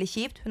jævlig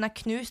kjipt. Hun er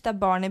knust, det er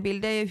barn i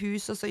bildet,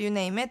 hus, og så you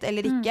name it,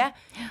 eller ikke.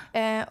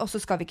 Og så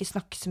skal vi ikke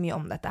snakke så mye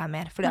om dette her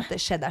mer, fordi at det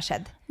skjedde er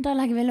skjedd. Da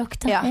legger vi lokk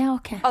til. Ja,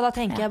 ok. Og da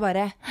tenker jeg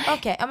bare,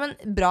 ok, ja, men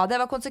bra, det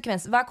var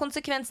konsekvensen. Hva er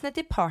konsekvensene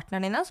til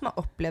partneren dine som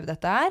har opplevd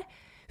dette her?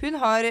 Hun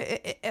har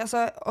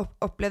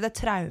opplevd et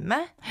traume.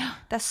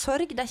 Det er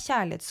sorg, det er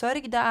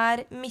kjærlighetssorg, det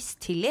er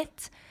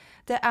mistillit,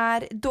 det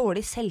er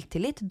dårlig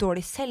selvtillit,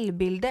 dårlig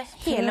selvbilde,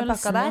 hele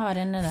pakka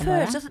der.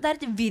 Følelser, det er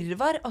et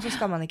virvar, og så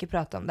skal man ikke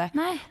prate om det.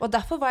 Nei. Og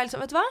derfor var jeg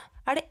liksom, vet du hva?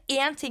 Er det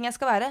én ting jeg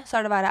skal være,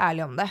 så er det å være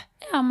ærlig om det.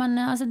 Ja, men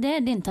altså, det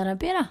er din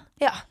terapi da.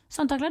 Ja.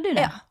 Sånn takler du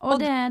det. Ja.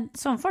 Og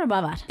sånn får det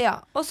bare være.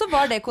 Ja, og så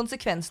var det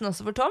konsekvensen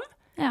også for Tom.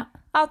 Ja.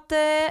 At,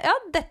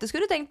 dette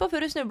skulle du tenkt på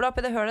før du snublet opp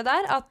i det hølet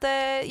der, at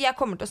jeg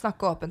kommer til å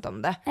snakke åpent om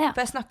det. Ja.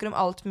 For jeg snakker om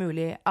alt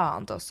mulig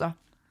annet også.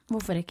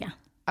 Hvorfor ikke?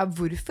 Ja,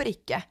 hvorfor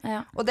ikke?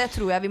 Ja. Og det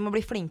tror jeg vi må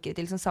bli flinkere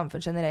til som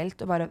samfunn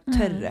generelt, og bare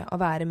tørre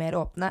å være mer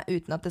åpne,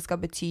 uten at det skal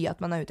bety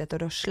at man er ute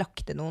etter å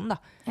slakte noen da.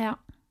 Ja.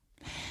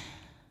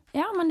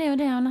 Ja, men det er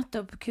jo det å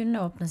nettopp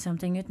kunne åpne seg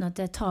om ting uten at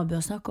det er tabu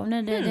å snakke om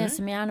det. Det er det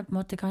som gjerne på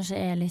en måte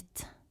kanskje er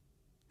litt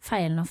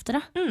feilen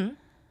ofte da.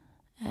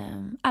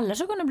 Eller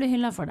så kan du bli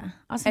hyllet for det.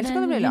 Altså,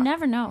 you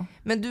never know.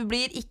 Men du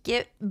blir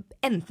ikke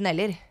enten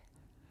eller.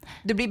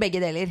 Du blir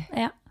begge deler.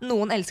 Ja.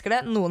 Noen elsker det,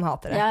 noen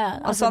hater det. Ja,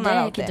 altså, sånn det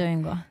er ikke til å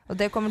unngå. Og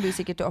det kommer du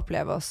sikkert til å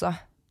oppleve også.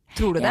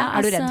 Tror du det?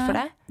 Er du redd for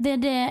det?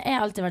 Jeg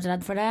har alltid vært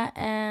redd for det.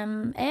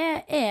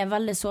 Jeg er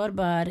veldig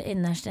sårbar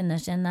innerst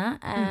inne.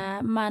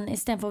 Men i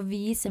stedet for å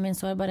vise min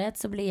sårbarhet,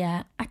 så blir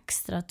jeg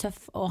ekstra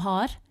tøff og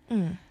hard.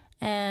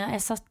 Jeg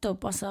satte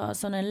opp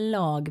sånne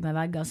lag med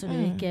vegger så du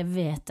ikke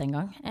vet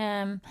engang.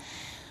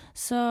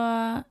 Så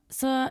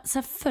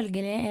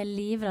selvfølgelig er jeg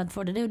livredd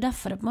for det. Det er jo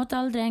derfor jeg på en måte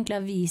aldri egentlig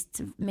har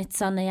vist mitt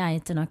sanne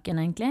jeg til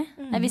noen egentlig.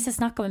 Hvis jeg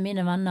snakker med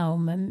mine venner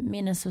om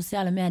mine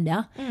sosiale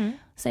medier,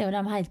 så er jo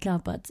de helt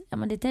klare på at ja,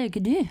 men dette er jo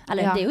ikke du.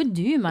 Eller det er jo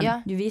du,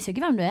 men du viser jo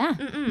ikke hvem du er.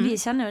 Vi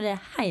kjenner jo det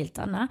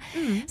helt annet.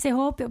 Så jeg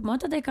håper jo på en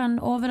måte at jeg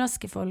kan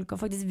overraske folk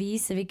og faktisk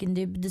vise hvilken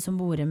dybde som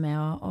bor i meg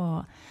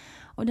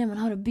og det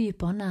man har å by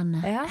på den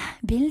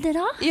bildet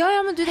da. Ja,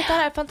 men du, dette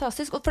her er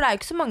fantastisk. For det er jo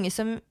ikke så mange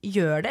som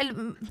gjør det.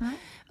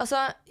 Altså,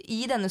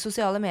 i denne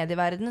sosiale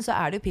medieverdenen så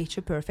er det jo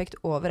picture perfect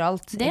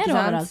overalt. Det er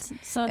overalt.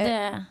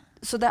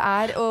 Så det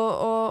er,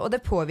 og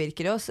det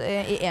påvirker oss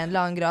i en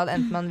eller annen grad,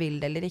 enten man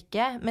vil det eller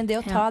ikke. Men det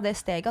å ta det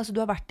steget, altså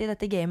du har vært i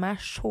dette gamet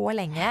her så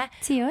lenge.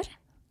 10 år.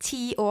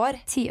 10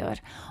 år. 10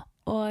 år.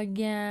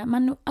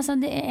 Men altså,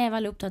 det er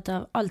veldig opptatt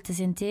av alt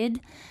til sin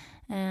tid.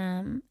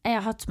 Jeg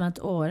har hatt med et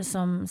år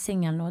som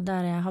single nå,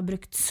 der jeg har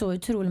brukt så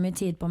utrolig mye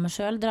tid på meg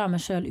selv, dra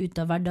meg selv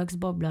ut av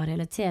hverdagsbobla og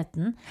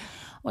realiteten,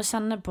 og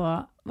kjenne på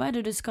hva er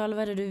det du skal,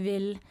 hva er det du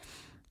vil,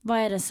 hva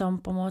er det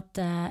som på en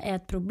måte er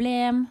et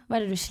problem,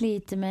 hva er det du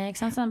sliter med,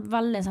 ikke sant? Sånn,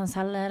 veldig sånn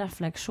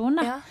selvrefleksjon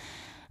da.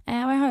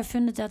 Og jeg har jo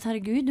funnet til at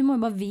herregud, du må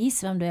jo bare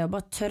vise hvem du er og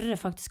bare tørre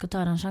faktisk å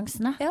ta den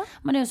sjansen da.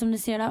 Men det er jo som du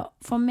sier da,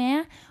 for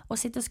meg å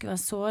sitte og skulle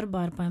være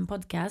sårbar på en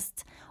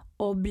podcast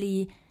og bli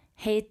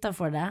hater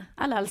for det,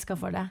 eller elsker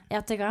for det i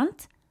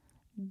etterkant,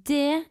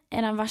 det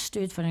er den verste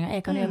utfordringen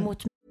jeg kan gjøre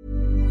mot.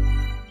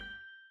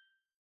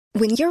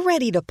 When you're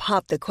ready to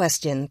pop the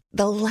question,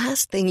 the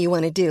last thing you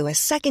want to do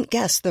is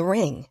second-guess the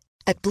ring.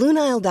 At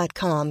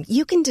BlueNile.com,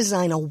 you can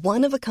design a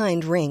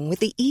one-of-a-kind ring with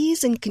the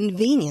ease and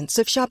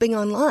convenience of shopping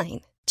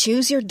online.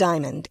 Choose your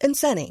diamond and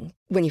setting.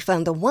 When you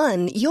find the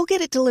one, you'll get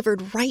it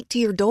delivered right to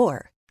your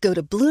door. Go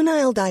to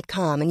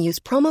BlueNile.com and use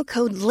promo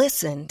code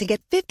LISTEN to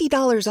get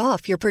 $50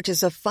 off your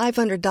purchase of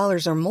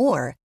 $500 or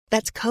more.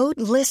 That's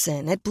code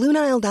LISTEN at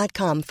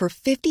BlueNile.com for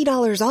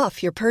 $50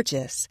 off your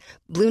purchase.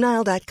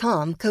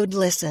 BlueNile.com, code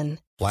LISTEN.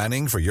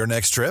 Planning for your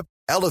next trip?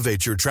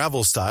 Elevate your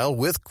travel style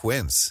with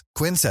Quince.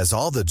 Quince has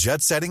all the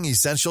jet-setting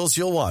essentials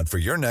you'll want for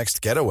your next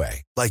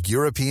getaway, like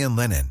European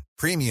linen,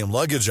 premium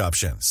luggage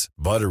options,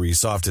 buttery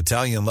soft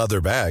Italian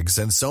leather bags,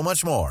 and so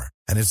much more.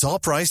 And it's all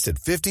priced at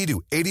 50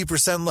 to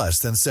 80% less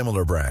than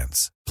similar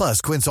brands.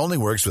 Plus, Quince only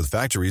works with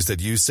factories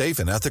that use safe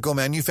and ethical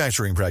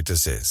manufacturing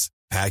practices.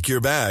 Pack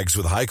your bags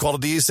with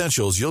high-quality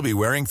essentials you'll be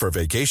wearing for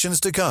vacations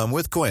to come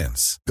with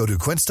Quince. Go to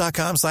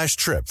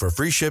quince.com/trip for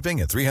free shipping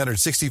and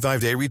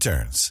 365-day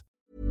returns.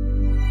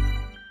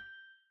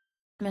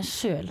 Meg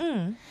selv.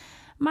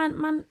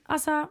 Men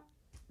altså,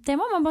 Det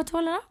må man bare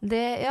tåle da.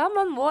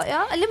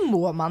 Eller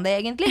må man det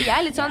egentlig?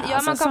 Jeg litt sånn,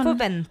 man kan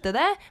forvente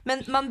det,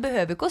 men man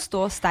behøver ikke å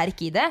stå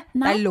sterk i det.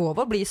 Nei. Det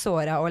lov å bli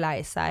såret og lei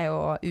seg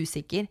og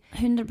usikker.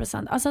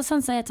 100%. Altså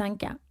sånn som jeg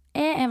tenker.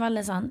 Jeg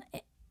veldig sånn,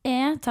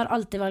 jeg tar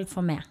alltid valg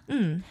for meg.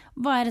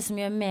 Hva det som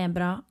gjør meg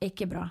bra,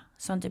 ikke bra?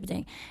 Sånn type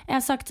ting. Jeg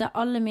har sagt til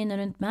alle mine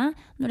rundt meg,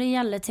 når det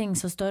gjelder ting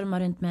som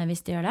stormer rundt meg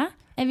hvis de gjør det,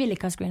 jeg vil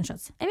ikke ha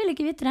screenshots. Jeg vil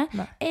ikke vite det.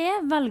 Nei.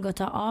 Jeg velger å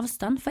ta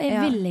avstand, for jeg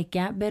vil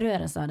ikke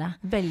berøres av det.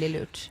 Veldig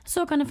lurt.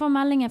 Så kan jeg få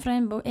meldinger fra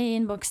i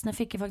inboxen, jeg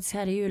fikk jeg faktisk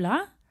her i jula,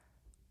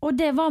 og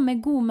det var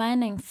med god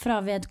mening fra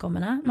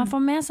vedkommende. Men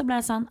for meg så ble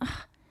det sånn,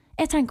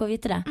 jeg trenger å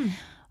vite det.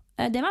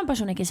 Det var en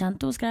person jeg ikke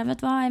kjente. Hun skrev, vet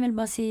du hva, jeg vil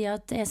bare si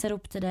at jeg ser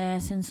opp til det,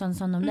 jeg synes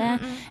sånn om det.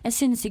 Jeg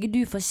synes ikke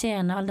du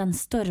fortjener all den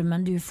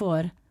stormen du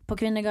får på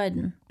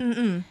Kvinneguiden.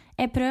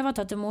 Jeg prøver å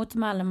ta til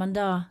motmelde, men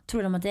da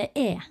tror de at det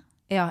er.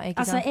 Ja,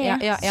 ikke sant?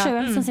 Altså jeg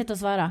selv som sitter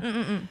og svarer.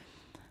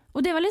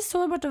 Og det var litt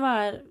sårbart å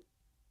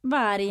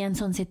være i en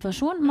sånn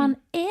situasjon, men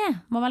jeg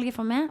må velge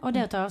for meg, og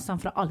det å ta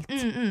avstand fra alt.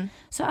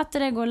 Så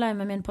etter jeg går live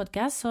med min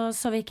podcast,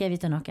 så vil ikke jeg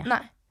vite noe.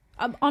 Nei.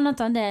 Annet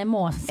enn det jeg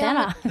må se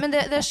da. Men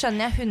det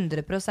skjønner jeg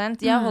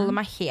 100%. Jeg holder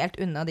meg helt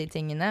unna de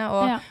tingene.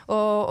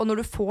 Og når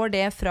du får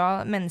det fra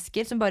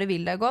mennesker som bare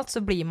vil deg godt,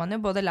 så blir man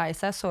jo både lei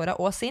seg, såret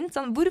og sint.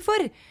 Sånn,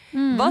 hvorfor?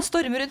 Hva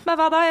stormer rundt meg?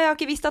 Hva da? Jeg har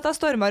ikke visst at det har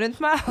stormet rundt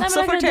meg. Og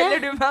så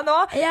forteller du meg nå.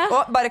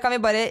 Og kan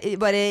vi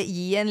bare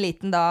gi en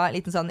liten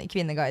sånn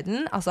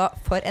Kvinneguiden. Altså,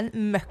 for en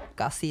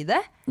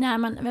møkkaside. Nei,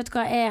 men vet du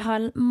hva? Jeg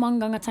har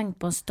mange ganger tenkt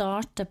på å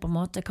starte på en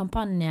måte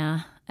kampanje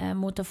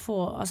mot å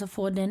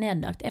få det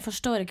nedlagt. Jeg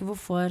forstår ikke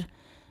hvorfor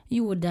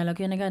Jodel og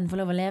Kvinneguiden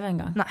får lov å leve en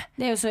gang. Nei.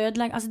 Det jo så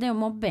ødelegg, altså det jo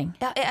mobbing.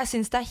 Ja, jeg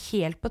synes det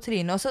helt på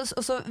trynet.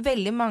 Og så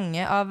veldig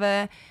mange av,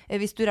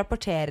 hvis du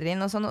rapporterer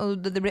inn og sånn,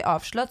 og det blir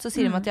avslått, så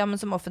sier de at men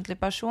som offentlig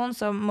person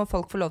så må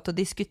folk få lov til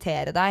å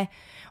diskutere deg.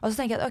 Og så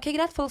tenker jeg at ok,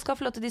 greit, folk skal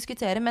få lov til å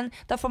diskutere, men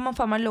da får man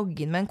faen meg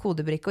logge inn med en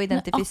kodebrikke og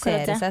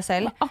identifisere seg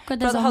selv.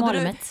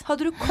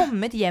 Hadde du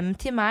kommet hjem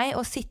til meg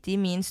og sittet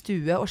i min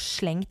stue og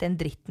slengt den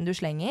dritten du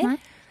slenger?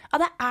 Nei. Ja,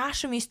 det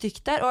så mye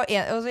stygt der, og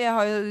jeg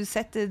har jo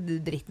sett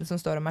dritten som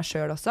står om meg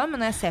selv også, men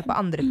når jeg ser på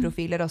andre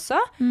profiler også,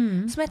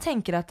 som jeg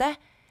tenker at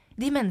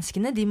de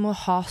menneskene, de må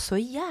ha så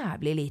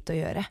jævlig lite å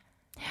gjøre.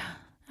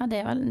 Ja,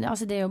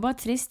 det jo bare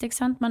trist, ikke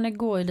sant? Men det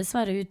går jo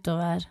dessverre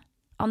utover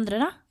andre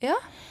da. Ja.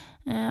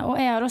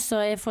 Og jeg har også,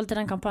 i forhold til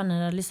den kampanjen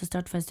jeg hadde lyst til å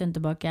starte for en stund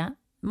tilbake,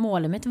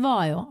 målet mitt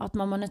var jo at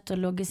man må nødt til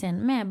å logge seg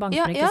inn med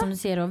bankbrikke, som du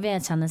sier, og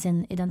vedkjenne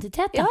sin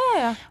identitet.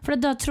 Da. For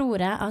da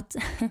tror jeg at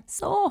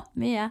så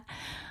mye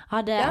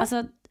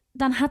altså,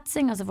 den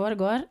hetsinga som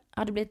foregår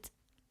hadde blitt,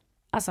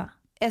 altså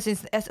Jeg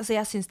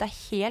synes det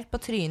helt på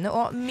trynet,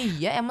 og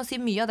jeg må si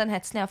mye av den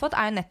hetsen jeg har fått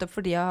jo nettopp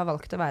fordi jeg har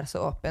valgt å være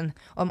så åpen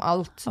om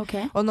alt.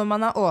 Okay. Og når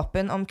man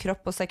åpen om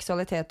kropp og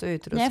seksualitet og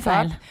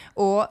utroskap,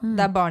 og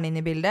det barn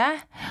inne i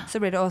bildet,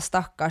 så blir det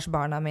stakkars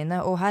barna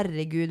mine,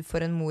 herregud for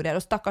en mor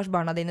og stakkars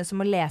barna dine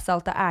som må lese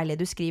alt det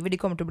ærlige du skriver,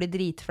 de kommer til å bli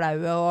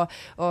dritflaue,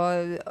 og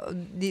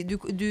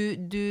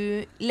du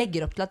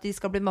legger opp til at de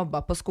skal bli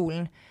mobba på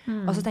skolen.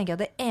 Og så tenker jeg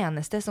at det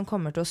eneste som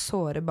kommer til å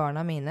såre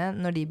barna mine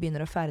når de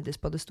begynner å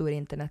ferdes på det store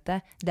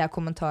internettet, det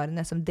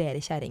kommentarene som dere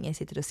kjerringer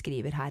sitter og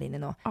skriver her inne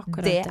nå.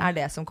 Akkurat det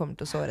det som kommer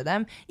til å såre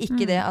dem.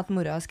 Ikke det at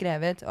mora har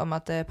skrevet om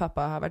at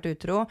pappa har vært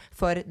utro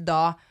for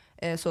da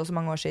så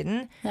mange år siden.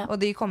 Og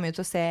de kommer jo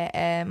til å se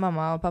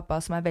mamma og pappa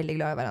som veldig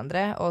glad i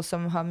hverandre, og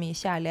som har mye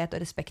kjærlighet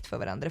og respekt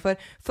for hverandre. For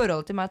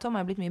forholdet til meg og Tom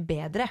har blitt mye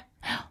bedre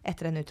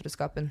etter den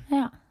utroskapen.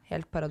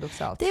 Helt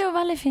paradoksalt. Det jo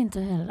veldig fint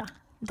å høre det.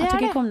 At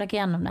dere kom dere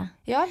gjennom det.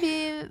 Ja, vi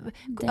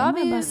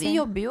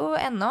jobber jo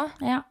ennå,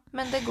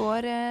 men det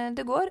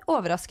går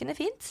overraskende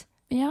fint.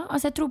 Ja,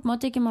 altså jeg tror på en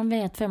måte ikke man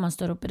vet før man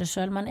står oppe i det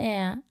selv, men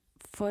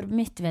for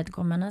mitt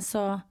vedkommende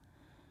så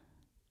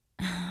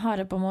har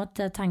jeg på en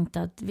måte tenkt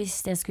at hvis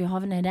jeg skulle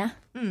havne i det,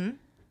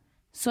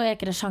 så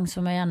ikke det sjans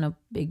for meg igjen å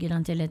bygge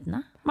den tilliten.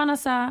 Men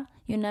altså,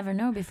 you never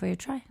know before you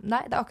try.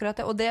 Nei, det akkurat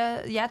det, og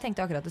jeg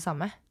tenkte akkurat det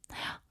samme.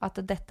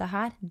 At dette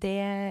her,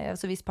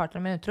 altså hvis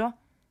partneren min utro,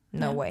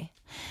 no way.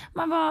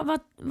 Men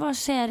hva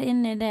skjer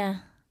inni det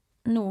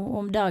nå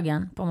om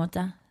dagen, på en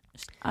måte?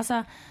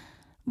 Altså,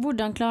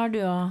 hvordan klarer du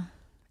å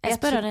Jeg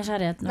spør av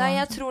nysgjerrigheten. Nei,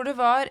 jeg tror det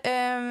var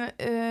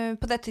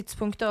på det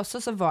tidspunktet også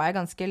så var jeg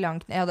ganske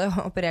langt. Jeg hadde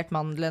operert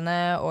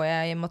mandlene, og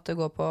jeg måtte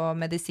gå på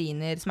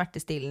medisiner,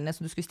 smertestillende,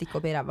 så du skulle stikke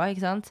opp i ræva,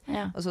 ikke sant?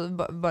 Ja. Og så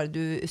bare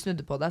du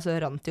snudde på deg, så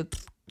rant det jo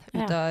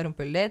ut av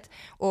rumpehullet ditt.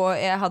 Og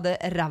jeg hadde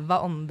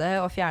ræva ånde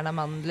og fjernet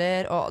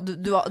mandler, og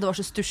det var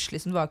så stusslig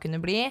som det bare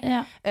kunne bli.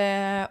 Ja.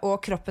 Og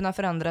kroppen har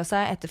forandret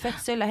seg etter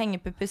fødsel,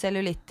 hengepupper,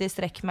 cellulitis,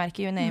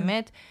 strekkmerker, you name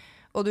it.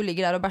 Og du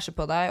ligger der og bæsjer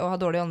på deg og har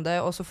dårlig ånde,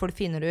 og så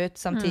finner du ut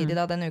samtidig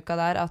da den uka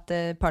der at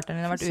partneren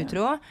din har vært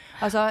utro.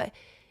 Altså,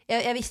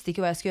 jeg visste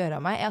ikke hva jeg skulle gjøre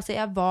av meg. Altså,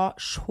 jeg var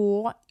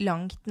så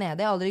langt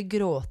nede. Jeg har aldri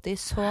gråtet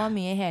så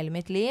mye i hele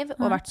mitt liv,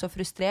 og vært så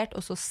frustrert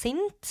og så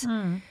sint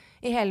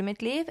i hele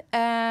mitt liv.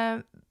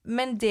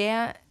 Men det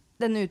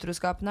denne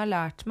utroskapen har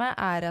lært meg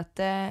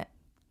at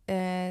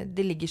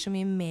det ligger så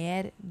mye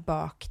mer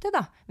bak det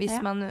da, hvis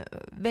man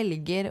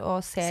velger å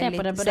se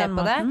på det på se den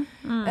på det.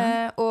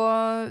 måten.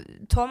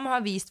 Og Tom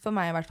har vist for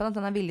meg i hvert fall at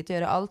han er villig til å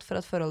gjøre alt for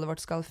at forholdet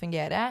vårt skal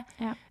fungere.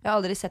 Jeg har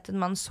aldri sett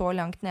en mann så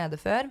langt nede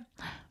før.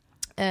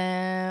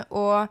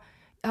 Og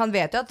han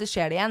vet jo at det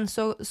skjer det igjen,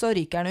 så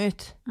ryker han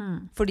ut.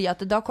 Fordi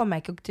at da kommer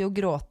jeg ikke til å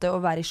gråte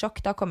og være i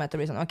sjokk, da kommer jeg til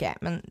å bli sånn, ok,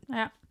 men...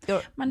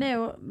 Men det er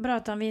jo bra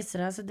at han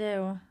viser det, så det er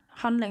jo...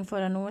 Handling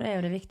foran ord er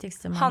jo det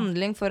viktigste.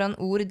 Handling foran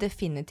ord,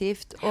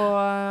 definitivt.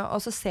 Og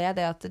så ser jeg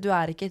det at du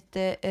er ikke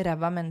et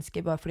ræva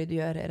menneske bare fordi du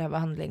gjør ræva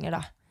handlinger,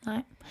 da.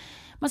 Nei.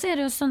 Men så er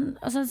det jo sånn,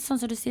 altså,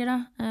 sånn som du sier da,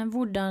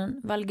 hvordan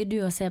velger du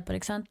å se på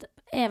det, ikke sant?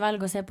 Jeg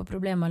velger å se på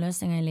problemer og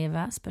løsninger i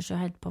livet, spørs jo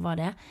helt på hva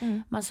det er.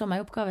 Men som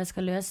en oppgave jeg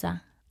skal løse.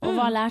 Og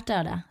hva lærte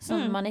jeg av det?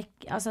 Sånn man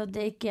ikke, altså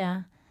det ikke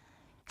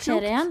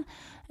skjer igjen.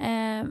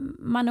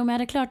 Men om jeg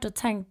hadde klart å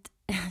tenkt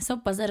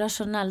såpass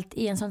rasjonelt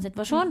i en sånn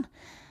situasjon,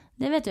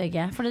 det vet du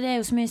ikke, for det er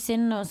jo så mye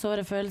sinne og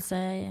såre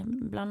følelser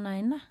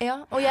blandet inn. Ja,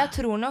 og jeg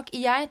tror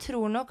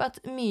nok at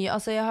mye,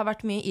 altså jeg har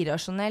vært mye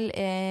irrasjonell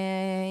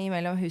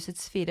mellom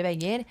husets 4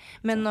 vegger,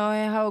 men når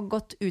jeg har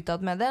gått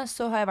utad med det,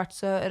 så har jeg vært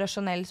så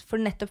rasjonell,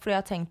 for nettopp fordi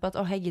jeg har tenkt på at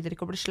jeg gidder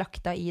ikke å bli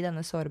slakta i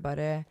denne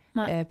sårbare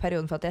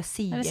perioden for at jeg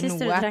sier noe. Det er det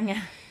siste du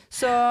trenger.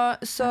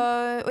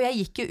 Og jeg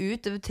gikk jo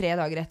ut 3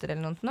 dager etter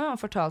eller noe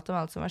og fortalte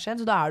om alt som har skjedd,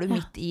 så da er du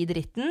midt i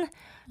dritten.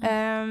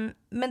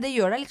 Men det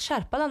gjør deg litt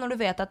skjerpa da, når du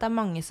vet at det er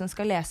mange som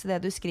skal lese det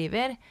du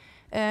skriver.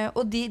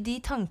 Og de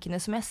tankene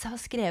som jeg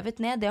har skrevet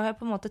ned, det har jeg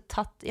på en måte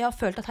tatt. Jeg har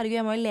følt at herregud,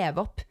 jeg må jo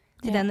leve opp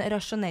til den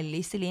rasjonelle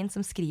Iselin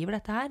som skriver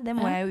dette her. Det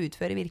må jeg jo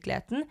utføre i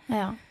virkeligheten.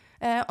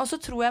 Og så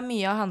tror jeg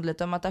mye har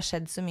handlet om at det har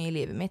skjedd så mye i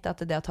livet mitt,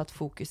 at det har tatt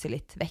fokuset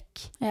litt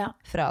vekk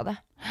fra det.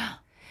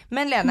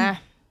 Men Lene,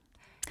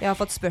 jeg har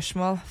fått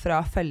spørsmål fra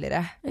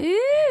følgere.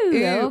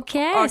 Ok,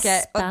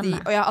 spennende.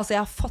 Og jeg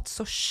har fått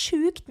så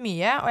sjukt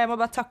mye, og jeg må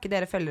bare takke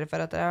dere følgere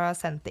for at dere har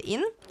sendt det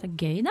inn. Det er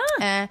gøy da.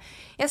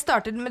 Jeg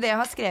startet med det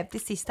jeg har skrevet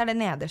til sist her, det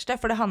nederste,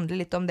 for det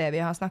handler litt om det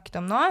vi har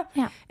snakket om nå.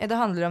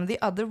 Det handler om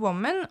The Other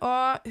Woman,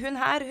 og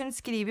hun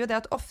skriver jo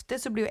det at ofte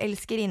så blir jo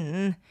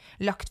elskerinnen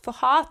lagt for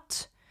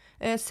hat,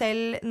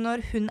 selv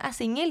når hun er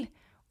single.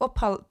 Og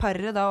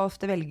paret da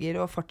ofte velger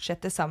å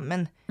fortsette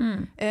sammen.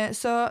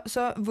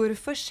 Så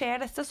hvorfor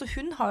skjer dette? Så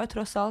hun har jo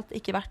tross alt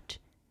ikke vært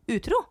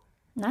utro.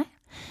 Nei.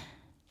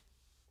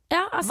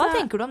 Ja, altså, hva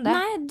tenker du om det?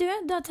 Nei,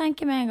 da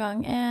tenker jeg med en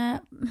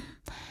gang.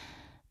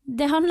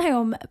 Det handler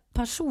jo om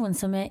personen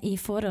som er i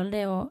forhold.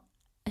 Det er jo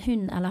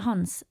hun eller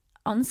hans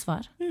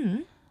ansvar.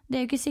 Det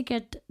er jo ikke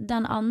sikkert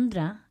den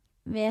andre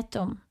vet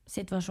om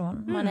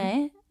situasjonen man er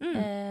i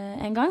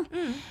en gang.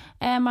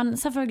 Men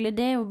selvfølgelig,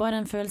 det er jo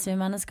bare en følelse vi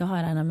mennesker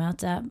har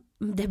med at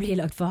det blir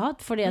lagt for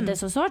hat, fordi at det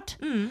er så sårt.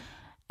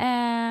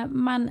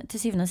 Men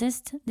til syvende og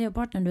sist, det er jo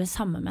partneren du er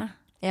sammen med.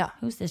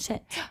 Hos det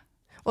skjer.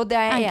 Og det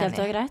er jeg enkelt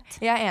enig. Og greit.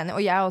 Jeg er enig,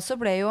 og jeg også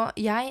ble jo,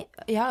 jeg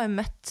har jo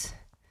møtt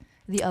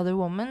The Other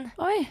Woman.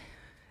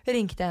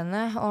 Ringte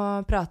henne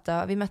og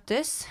pratet, vi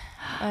møttes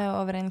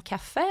over en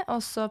kaffe,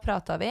 og så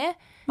pratet vi.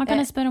 Man kan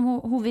jeg spørre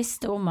om hun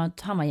visste om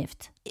at han var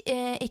gift?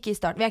 Ikke i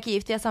starten, vi er ikke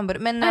gift, vi er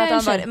samboere, men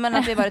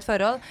at vi var et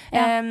forhold.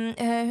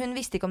 Hun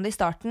visste ikke om det i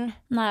starten,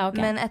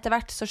 men etter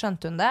hvert så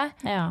skjønte hun det,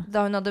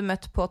 da hun hadde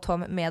møtt på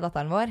Tom med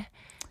datteren vår.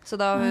 Så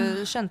da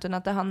skjønte hun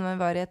at han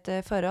var i et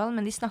forhold,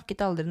 men de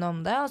snakket aldri noe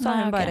om det, og, så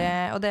hun bare,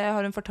 og det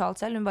har hun fortalt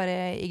selv, hun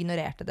bare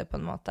ignorerte det på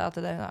en måte, at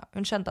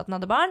hun skjønte at hun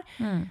hadde barn,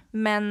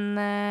 men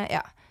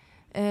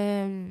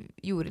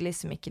gjorde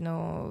liksom ikke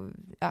noe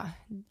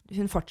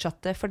hun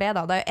fortsatte for det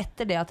da. Det er jo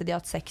etter det at de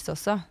har hatt sex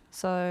også,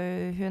 så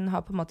hun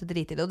har på en måte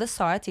dritet i det, og det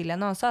sa jeg til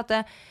henne også, at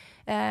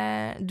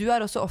du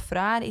er også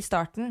offeret her i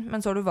starten, men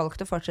så har du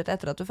valgt å fortsette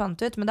etter at du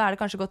fant ut, men da er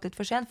det kanskje gått litt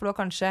for sent, for du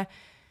har kanskje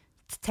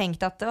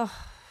tenkt at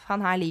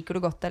han her liker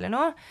du godt eller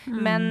noe,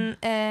 men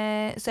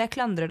så jeg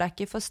klandrer deg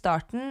ikke for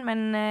starten,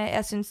 men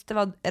jeg synes det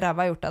var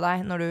ræva gjort av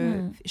deg når du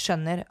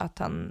skjønner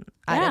at han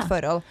er i et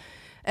forhold.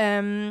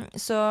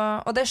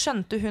 Og det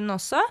skjønte hun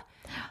også,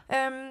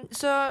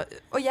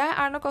 og jeg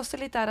er nok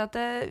også litt der at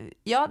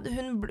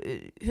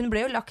hun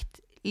ble jo lagt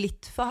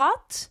litt for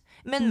hat,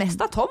 men mest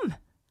av Tom,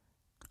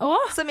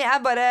 som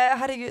jeg bare,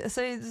 herregud,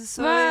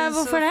 så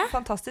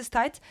fantastisk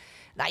teit.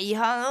 Nei,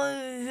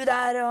 hun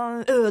der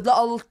og ødela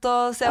alt,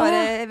 og så jeg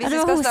bare, hvis vi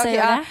skal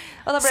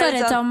snakke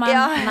sorry sånn, Tom,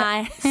 nei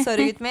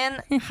sorry gutt min,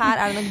 her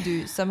er det nok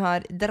du som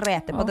har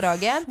drept på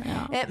draget.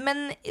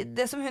 Men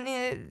det som hun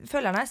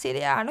følgerne her sier,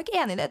 jeg er nok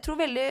enig i det. Jeg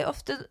tror veldig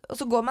ofte, og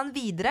så går man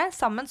videre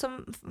sammen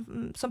som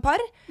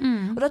par,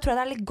 og da tror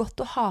jeg det er litt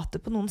godt å hate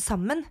på noen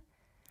sammen,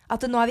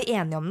 at nå er vi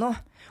enige om noe.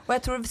 Og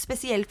jeg tror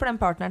spesielt for den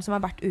partneren som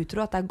har vært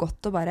utro, at det er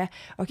godt å bare,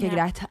 ok,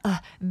 greit,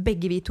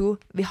 begge vi to,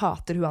 vi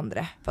hater hun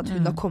andre, for at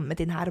hun har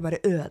kommet inn her og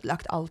bare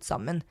ødelagt alt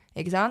sammen,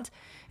 ikke sant?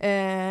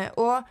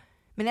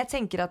 Men jeg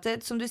tenker at det,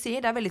 som du sier,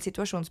 det er veldig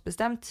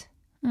situasjonsbestemt.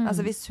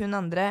 Altså hvis hun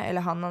andre,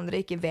 eller han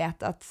andre, ikke vet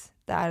at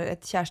det er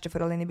et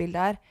kjæresteforhold inne i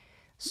bildet her,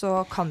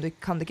 så kan det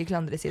ikke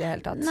klandres i det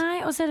hele tatt.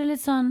 Nei, og så er det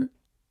litt sånn,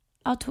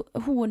 at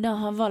hun da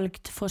har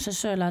valgt for seg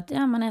selv at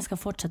men jeg skal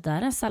fortsette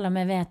der, selv om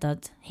jeg vet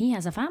at he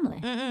has a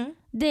family.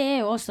 Det er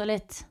jo også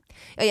litt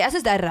Ja, jeg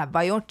synes det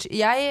ræva gjort.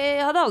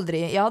 Jeg hadde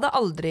aldri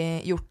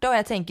gjort det, og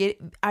jeg tenker,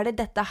 det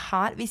dette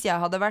her, hvis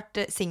jeg hadde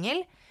vært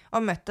single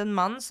og møtt en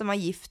mann som var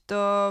gift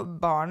og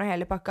barn og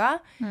hele pakka,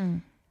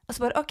 og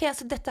så bare, ok,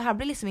 så dette her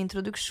blir liksom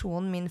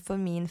introduksjonen min for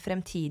min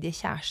fremtidige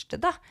kjæreste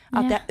da,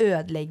 at jeg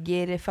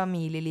ødelegger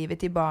familielivet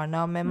til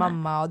barna med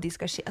mamma, og de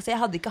skal altså jeg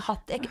hadde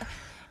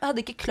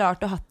ikke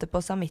klart å hatt det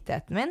på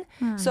samvittigheten min,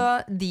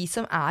 så de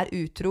som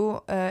utro,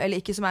 eller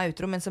ikke som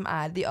utro, men som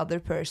the other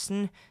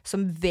person,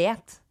 som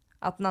vet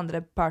at den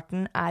andre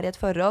parten i et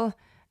forhold,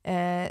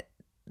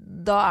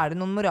 da det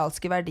noen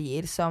moralske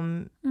verdier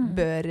som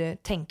bør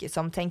tenkes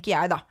om, tenker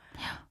jeg da.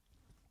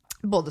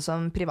 Både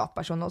som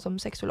privatperson og som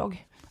sexolog.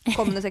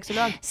 Kommende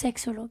sexolog.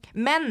 Sexolog.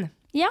 Men,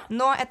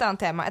 nå et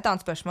annet tema, et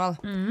annet spørsmål.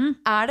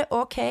 Det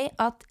ok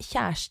at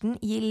kjæresten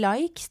gir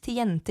likes til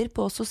jenter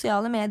på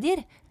sosiale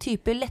medier?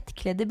 Type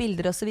lettkledde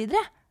bilder og så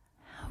videre?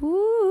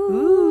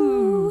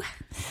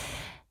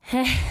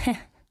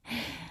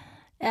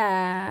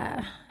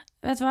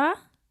 Vet du hva?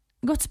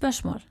 Godt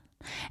spørsmål.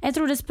 Jeg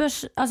tror det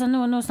spørs, altså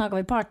nå snakker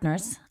vi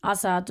partners,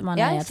 altså at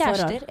man i et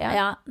forhold.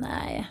 Ja,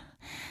 nei,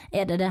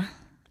 det?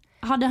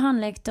 Hadde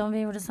han likt om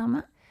vi gjorde det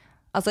samme?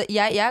 Altså,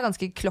 jeg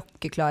ganske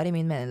klokkeklar i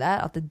min mening der,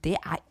 at det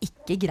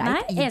ikke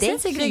greit i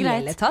det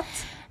hele tatt.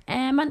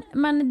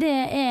 Men det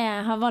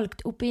jeg har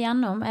valgt opp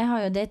igjennom, jeg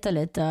har jo datet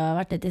litt og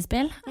vært litt i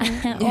spill,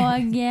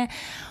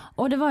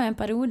 og det var jo en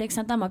periode, ikke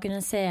sant, der man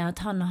kunne se at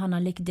han og han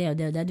har likt det og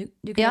det og det.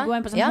 Du kunne gå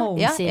inn på sånn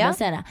home-side og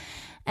se det.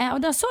 Og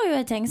da så jo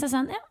jeg ting, så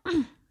sånn,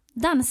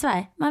 den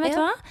svei. Men vet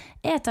du hva?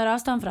 Jeg tar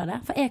avstand fra det,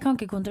 for jeg kan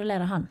ikke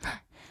kontrollere han.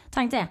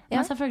 Tenkte jeg.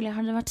 Men selvfølgelig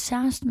hadde det vært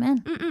kjæresten min.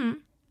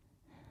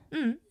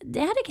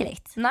 Det hadde ikke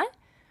likt. Nei.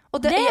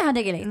 Det hadde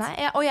ikke likt.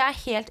 Nei, og jeg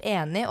helt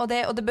enig, og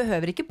det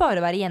behøver ikke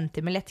bare være jenter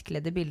med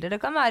lettkledde bilder.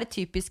 Det kan være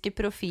typiske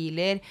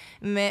profiler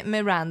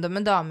med randomme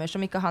damer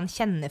som ikke han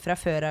kjenner fra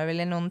før av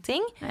eller noen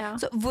ting.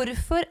 Så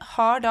hvorfor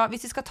har da,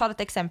 hvis vi skal ta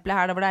dette eksempelet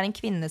her, da, hvor det en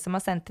kvinne som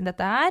har sendt inn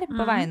dette her,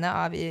 på vegne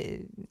av,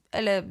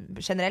 eller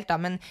generelt da,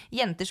 men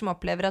jenter som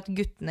opplever at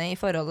guttene i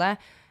forholdet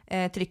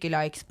trykker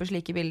likes på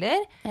slike bilder,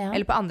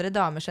 eller på andre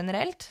damer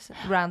generelt,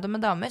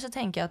 randomme damer, så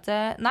tenker jeg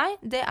at nei,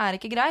 det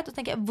ikke greit. Og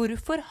tenker jeg,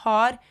 hvorfor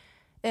har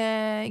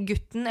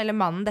gutten eller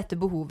mannen dette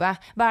behovet?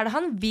 Hva det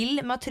han vil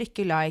med å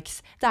trykke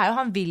likes? Det jo,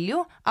 han vil jo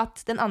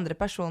at den andre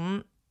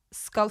personen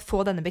skal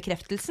få denne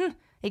bekreftelsen,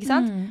 ikke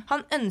sant?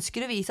 Han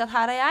ønsker å vise at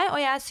her jeg, og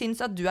jeg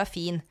synes at du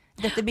fin.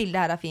 Dette bildet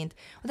her fint.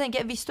 Og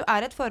tenker jeg, hvis du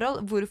et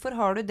forhold, hvorfor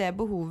har du det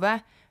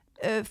behovet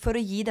for å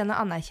gi denne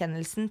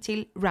anerkjennelsen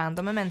til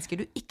randomme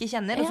mennesker du ikke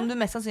kjenner, og som du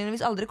mest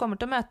sannsynligvis aldri kommer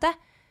til å møte?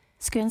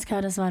 Skulle ønske jeg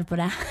hadde svar på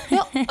det.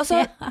 Og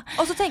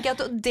så tenker jeg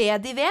at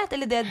det de vet,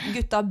 eller det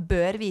gutta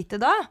bør vite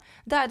da,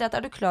 det det at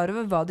du klar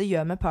over hva det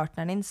gjør med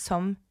partneren din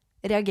som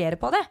reagerer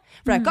på det.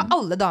 For det ikke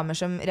alle damer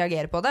som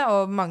reagerer på det,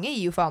 og mange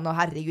gir jo faen, og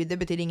herregud, det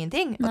betyr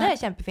ingenting. Og det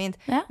kjempefint.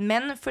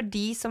 Men for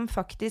de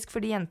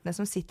jentene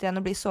som sitter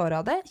igjen og blir såret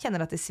av det,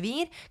 kjenner at det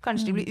svir,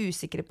 kanskje de blir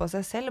usikre på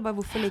seg selv, og bare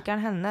hvorfor liker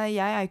han henne?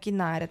 Jeg jo ikke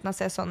i nærheten av å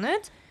se sånn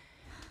ut.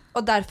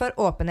 Og derfor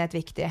åpenhet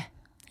viktig.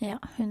 Ja,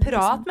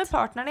 prat med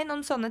partneren din om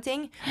sånne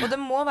ting, og det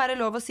må være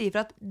lov å si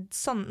for at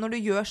når du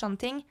gjør sånne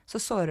ting, så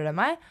sårer det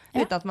meg,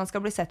 uten at man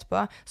skal bli sett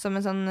på som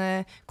en sånn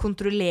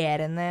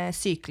kontrollerende,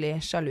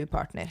 sykelig, sjalu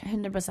partner.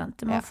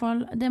 100%.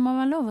 Det må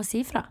være lov å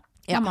si fra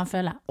hva man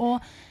føler,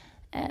 og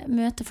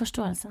møte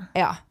forståelse.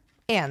 Ja,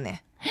 enig.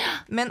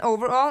 Men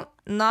overall,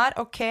 not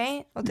ok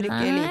å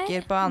trykke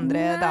liker på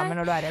andre damer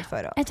når du i et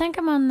forhold. Jeg tenker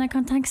man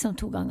kan tenke sånn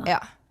 2 ganger.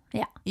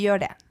 Ja.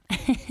 Gjør det.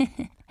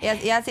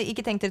 Jeg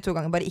ikke tenkt det 2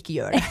 ganger, bare ikke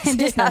gjør det.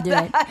 Just not do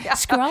it.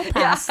 Scroll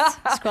past.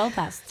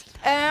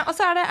 Og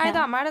så det en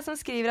dame her som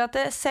skriver at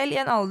selv i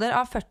en alder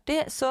av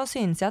 40 så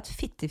synes jeg at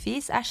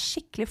fittefis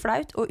skikkelig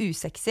flaut og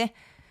usexy.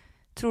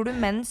 Tror du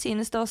menn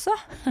synes det også?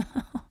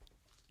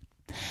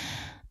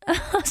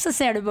 Så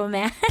ser du på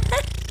meg.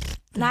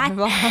 Nei.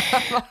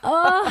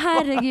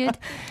 Herregud.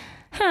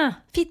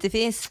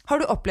 Fittefis.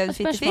 Har du opplevd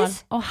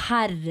fittefis?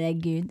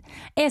 Herregud.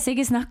 Jeg skal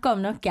ikke snakke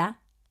om noe.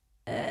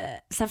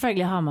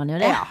 Selvfølgelig har man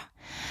jo det.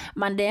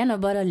 Men det nå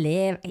bare å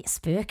leve,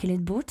 spøke litt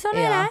bort, sånn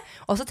det.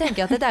 Og så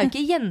tenker jeg at det jo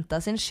ikke jenta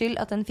sin skyld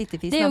at den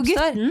fittefisen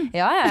oppstår. Det jo gutten.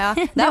 Ja.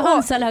 Det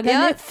han som lager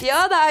luft.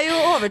 Ja, det jo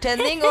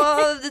overtenning,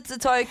 og det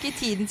tar jo ikke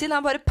tiden sin.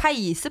 Han bare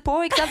peiser på,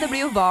 ikke sant? Det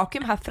blir jo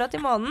vakuum herfra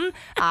til månen.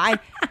 Nei.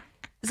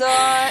 Så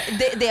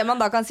det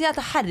man da kan si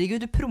at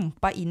herregud, du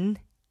prompa inn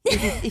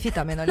i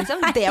fitta mi nå,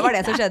 liksom. Det var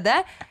det som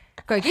skjedde.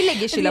 Kan ikke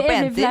legge skylda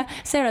på jenter.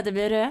 Ser du at det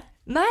blir rød?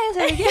 Nei, jeg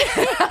ser det ikke.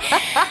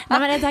 Nei,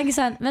 men jeg tenker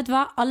sånn, vet du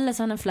hva? Alle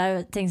sånne flaue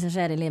ting som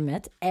skjer i livet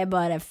mitt,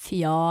 bare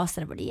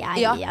fjaser på de.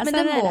 Men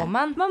det må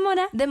man. Man må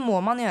det. Det må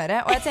man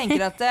gjøre. Og jeg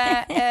tenker at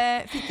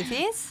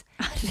fittefis,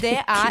 det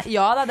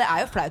jo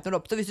flaut når det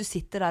oppstår. Hvis du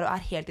sitter der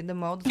og helt in the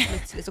mode, så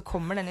plutselig så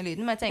kommer denne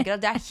lyden. Men jeg tenker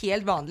at det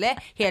helt vanlig,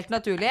 helt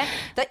naturlig.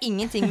 Det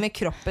ingenting med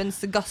kroppens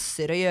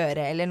gasser å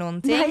gjøre eller noen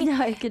ting. Nei,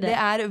 det ikke det.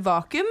 Det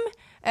vakuum.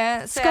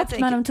 Skapt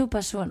mellom 2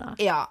 personer.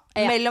 Ja,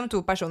 mellom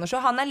 2 personer.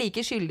 Så han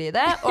like skyldig i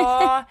det.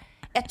 Og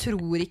jeg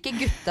tror ikke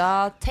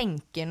gutta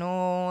tenker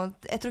noe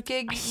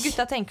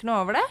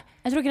over det.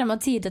 Jeg tror ikke de har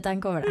tid til å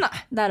tenke over det. Nei.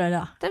 Der og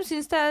da. De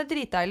synes det er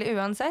dritdeilig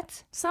uansett.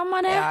 Samme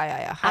det. Ja,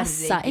 herregud.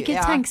 Assa,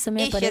 ikke tenk så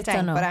mye på dette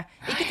nå.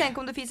 Ikke tenk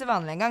om du fiser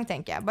vanlig en gang,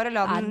 tenker jeg. Bare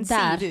la den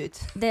side ut.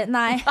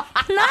 Nei.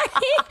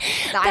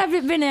 Der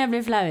begynner jeg å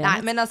bli flau igjen.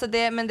 Nei, men altså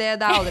det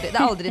er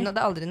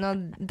aldri noe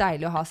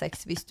deilig å ha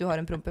sex hvis du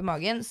har en promp i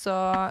magen. Så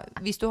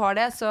hvis du har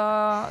det, så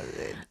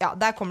ja,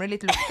 der kommer det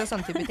litt lukt og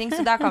sånne type ting.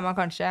 Så der kan man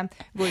kanskje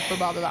gå ut på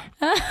badet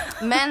da.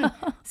 Men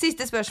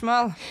siste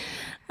spørsmål.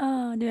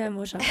 Du er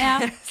morsom. Ja.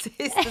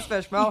 Siste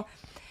spørsmål.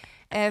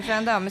 Fra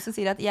en dame som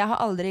sier at jeg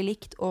har aldri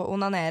likt å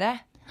onanere,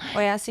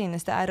 og jeg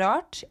synes det er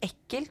rart,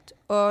 ekkelt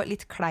og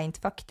litt kleint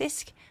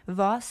faktisk.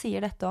 Hva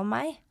sier dette om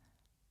meg?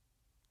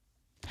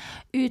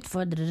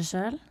 Utfordre deg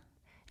selv.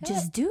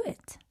 Just do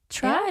it.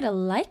 Try to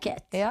like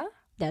it. Ja.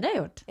 Det har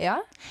jeg gjort. Ja.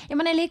 Ja,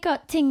 men jeg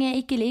liker ting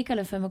jeg ikke liker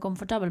eller føler meg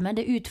komfortabel med.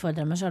 Det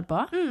utfordrer meg selv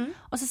på.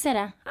 Og så ser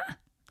jeg,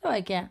 det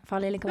var ikke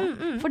farlig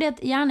likevel. Fordi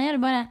at gjerne er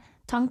det bare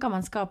tanker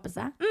man skaper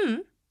seg.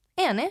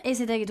 Enig. I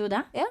sitt eget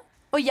hode. Ja.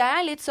 Og jeg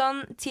er litt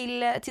sånn,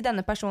 til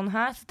denne personen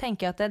her, så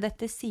tenker jeg at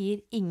dette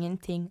sier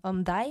ingenting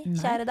om deg,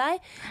 kjære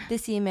deg. Det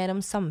sier mer om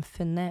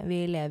samfunnet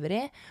vi lever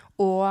i,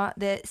 og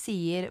det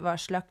sier hva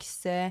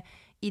slags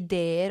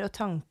ideer og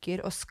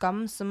tanker og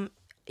skam som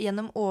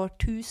gjennom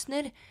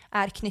årtusener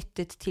er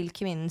knyttet til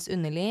kvinnens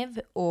underliv,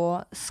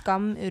 og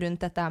skam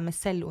rundt dette her med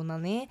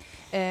selvonani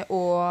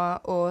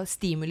og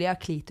stimuli av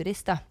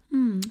klitoris da.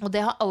 Og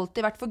det har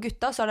alltid vært for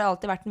gutta, så har det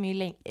alltid vært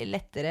mye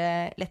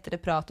lettere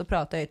prat å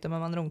prate høyt om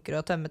man runker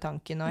og tømmer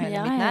tanken og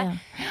hele biten her.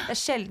 Det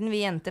er sjelden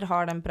vi jenter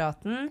har den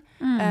praten,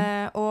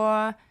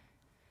 og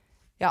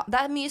ja, det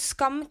er mye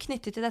skam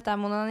knyttet til dette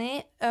her med onani,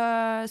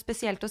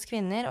 spesielt hos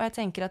kvinner, og jeg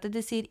tenker at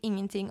det sier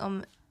ingenting om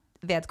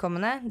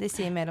vedkommende, det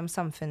sier mer om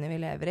samfunnet vi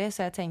lever i,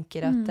 så jeg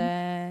tenker at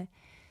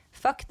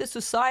fuck the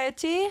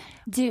society.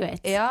 Do it.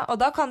 Ja, og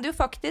da kan du jo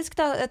faktisk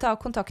ta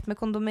kontakt med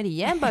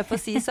kondomeriet, bare for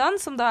å si sånn,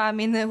 som da er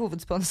min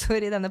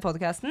hovedsponsor i denne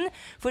podcasten,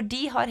 for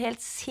de har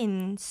helt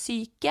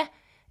sinnssyke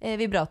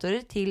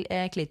vibratorer til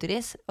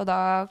klitoris, og da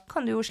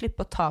kan du jo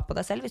slippe å ta på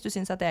deg selv hvis du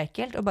synes at det er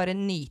ekkelt, og bare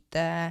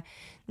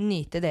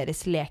nyte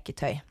deres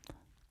leketøy.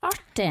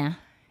 Artig.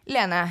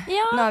 Lene,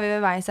 nå er vi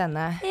ved veis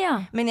ende. Ja.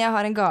 Men jeg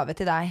har en gave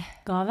til deg.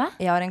 Gave?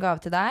 Jeg har en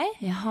gave til deg.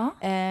 Jaha.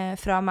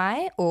 Fra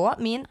meg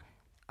og min,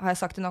 har jeg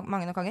sagt det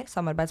mange nok ganger,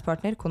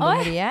 samarbeidspartner,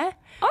 kondomeriet.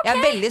 Okay. Jeg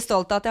er veldig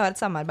stolt av at jeg har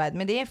et samarbeid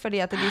med de,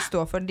 fordi at de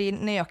står for de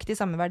nøyaktig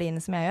samme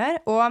verdiene som jeg gjør.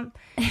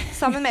 Og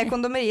sammen med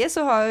kondomeriet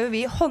så har jo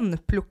vi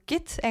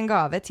håndplukket en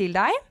gave til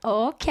deg.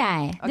 Ok,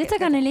 dette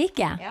kan jeg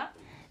like. Ja.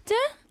 Du,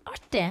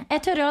 artig.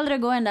 Jeg tør jo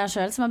aldri gå inn der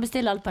selv, så man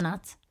bestiller alt på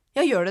nett.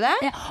 Ja, gjør du det?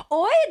 Ja.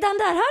 Oi,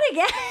 den der har jeg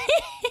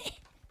ikke.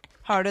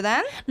 Har du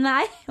den?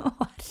 Nei,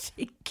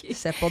 herregud.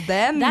 Se på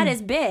den. That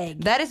is big.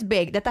 That is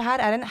big. Dette her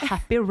er en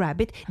Happy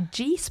Rabbit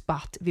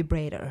G-spot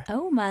vibrator.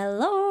 Oh my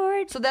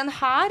lord. Så den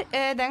her,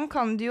 den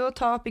kan du jo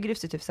ta opp i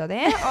grufsetufsa di.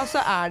 Og så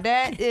er det,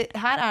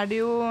 her er det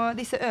jo,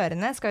 disse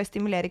ørene skal jo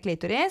stimulere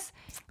klitoris.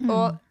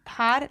 Og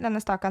her,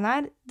 denne staken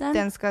her,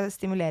 den skal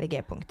stimulere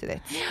G-punktet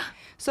ditt.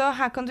 Så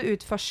her kan du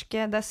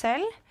utforske deg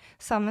selv,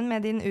 sammen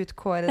med din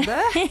utkårede.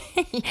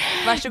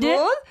 Vær så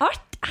god.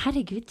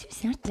 Herregud,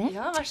 tusen hjertelig.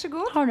 Ja, vær så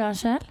god. Har du den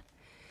selv?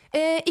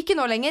 Ikke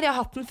nå lenger, jeg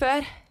har hatt den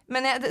før.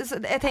 Men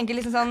jeg tenker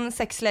liksom sånn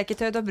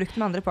sexleketøy du har brukt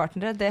med andre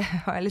partnere, det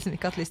har jeg liksom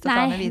ikke hatt lyst til å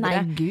ta med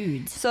videre. Nei,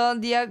 Gud. Så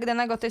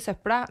den har gått i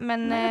søpla,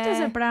 men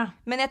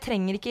jeg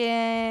trenger ikke,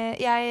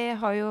 jeg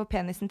har jo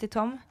penisen til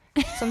Tom,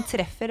 som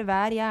treffer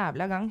hver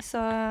jævla gang, så,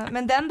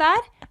 men den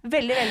der,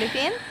 veldig, veldig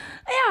fin.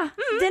 Ja,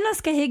 denne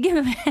skal jeg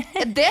hygge med.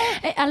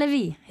 Eller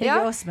vi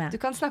hygger oss med. Du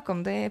kan snakke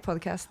om det i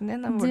podcasten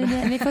din.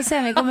 Vi får se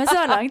om vi kommer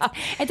så langt.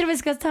 Jeg tror vi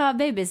skal ta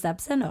baby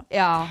steps nå.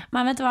 Ja.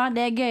 Men vet du hva,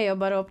 det er gøy å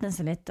bare åpne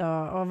seg litt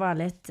og være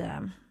litt...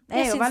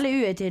 Jeg er jo veldig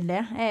uitydelig,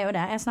 jeg er jo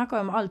det. Jeg snakker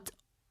jo om alt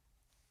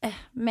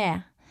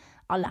med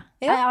alle.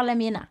 Alle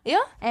mine.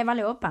 Ja. Jeg er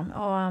veldig åpen,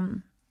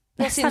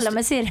 og selv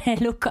om jeg sier det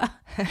lukka.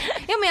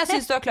 Ja, men jeg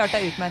synes du har klart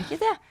deg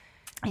utmerket, ja.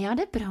 Ja,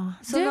 det er bra.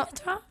 Så vet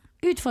du hva?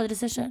 Utfordre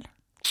seg selv.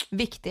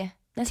 Viktig.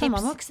 Det er sånn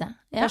man vokser.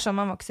 Ja. Det er sånn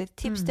man vokser.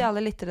 Tips til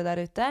alle lyttere der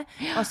ute.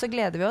 Og så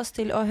gleder vi oss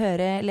til å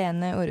høre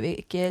Lene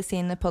Orvik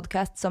sin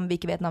podcast som vi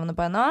ikke vet navnet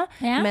på ennå.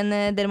 Ja. Men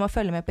dere må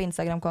følge med på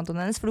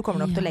Instagram-kontoen hennes, for du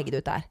kommer nok til å legge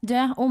det ut der. Du,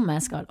 om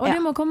jeg skal. Og du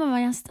må komme og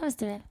være gjest hvis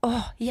du vil.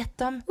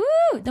 Gjett om.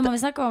 Da må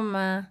vi snakke om,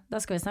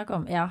 da skal vi snakke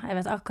om, ja,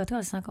 jeg vet akkurat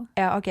hva vi snakker om.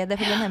 Ja, ok, det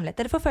får bli en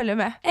hemmelighet. Dere får følge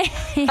med.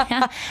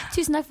 Ja.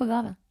 Tusen takk for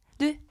gaven.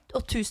 Du,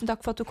 og tusen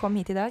takk for at du kom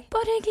hit i dag.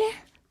 Bare hyggelig.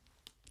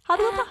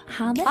 Ha det godt da.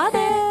 Ha det. Ha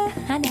det.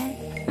 Ha det.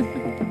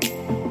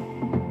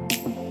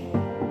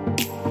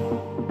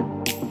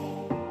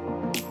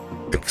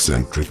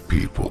 Eccentric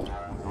people.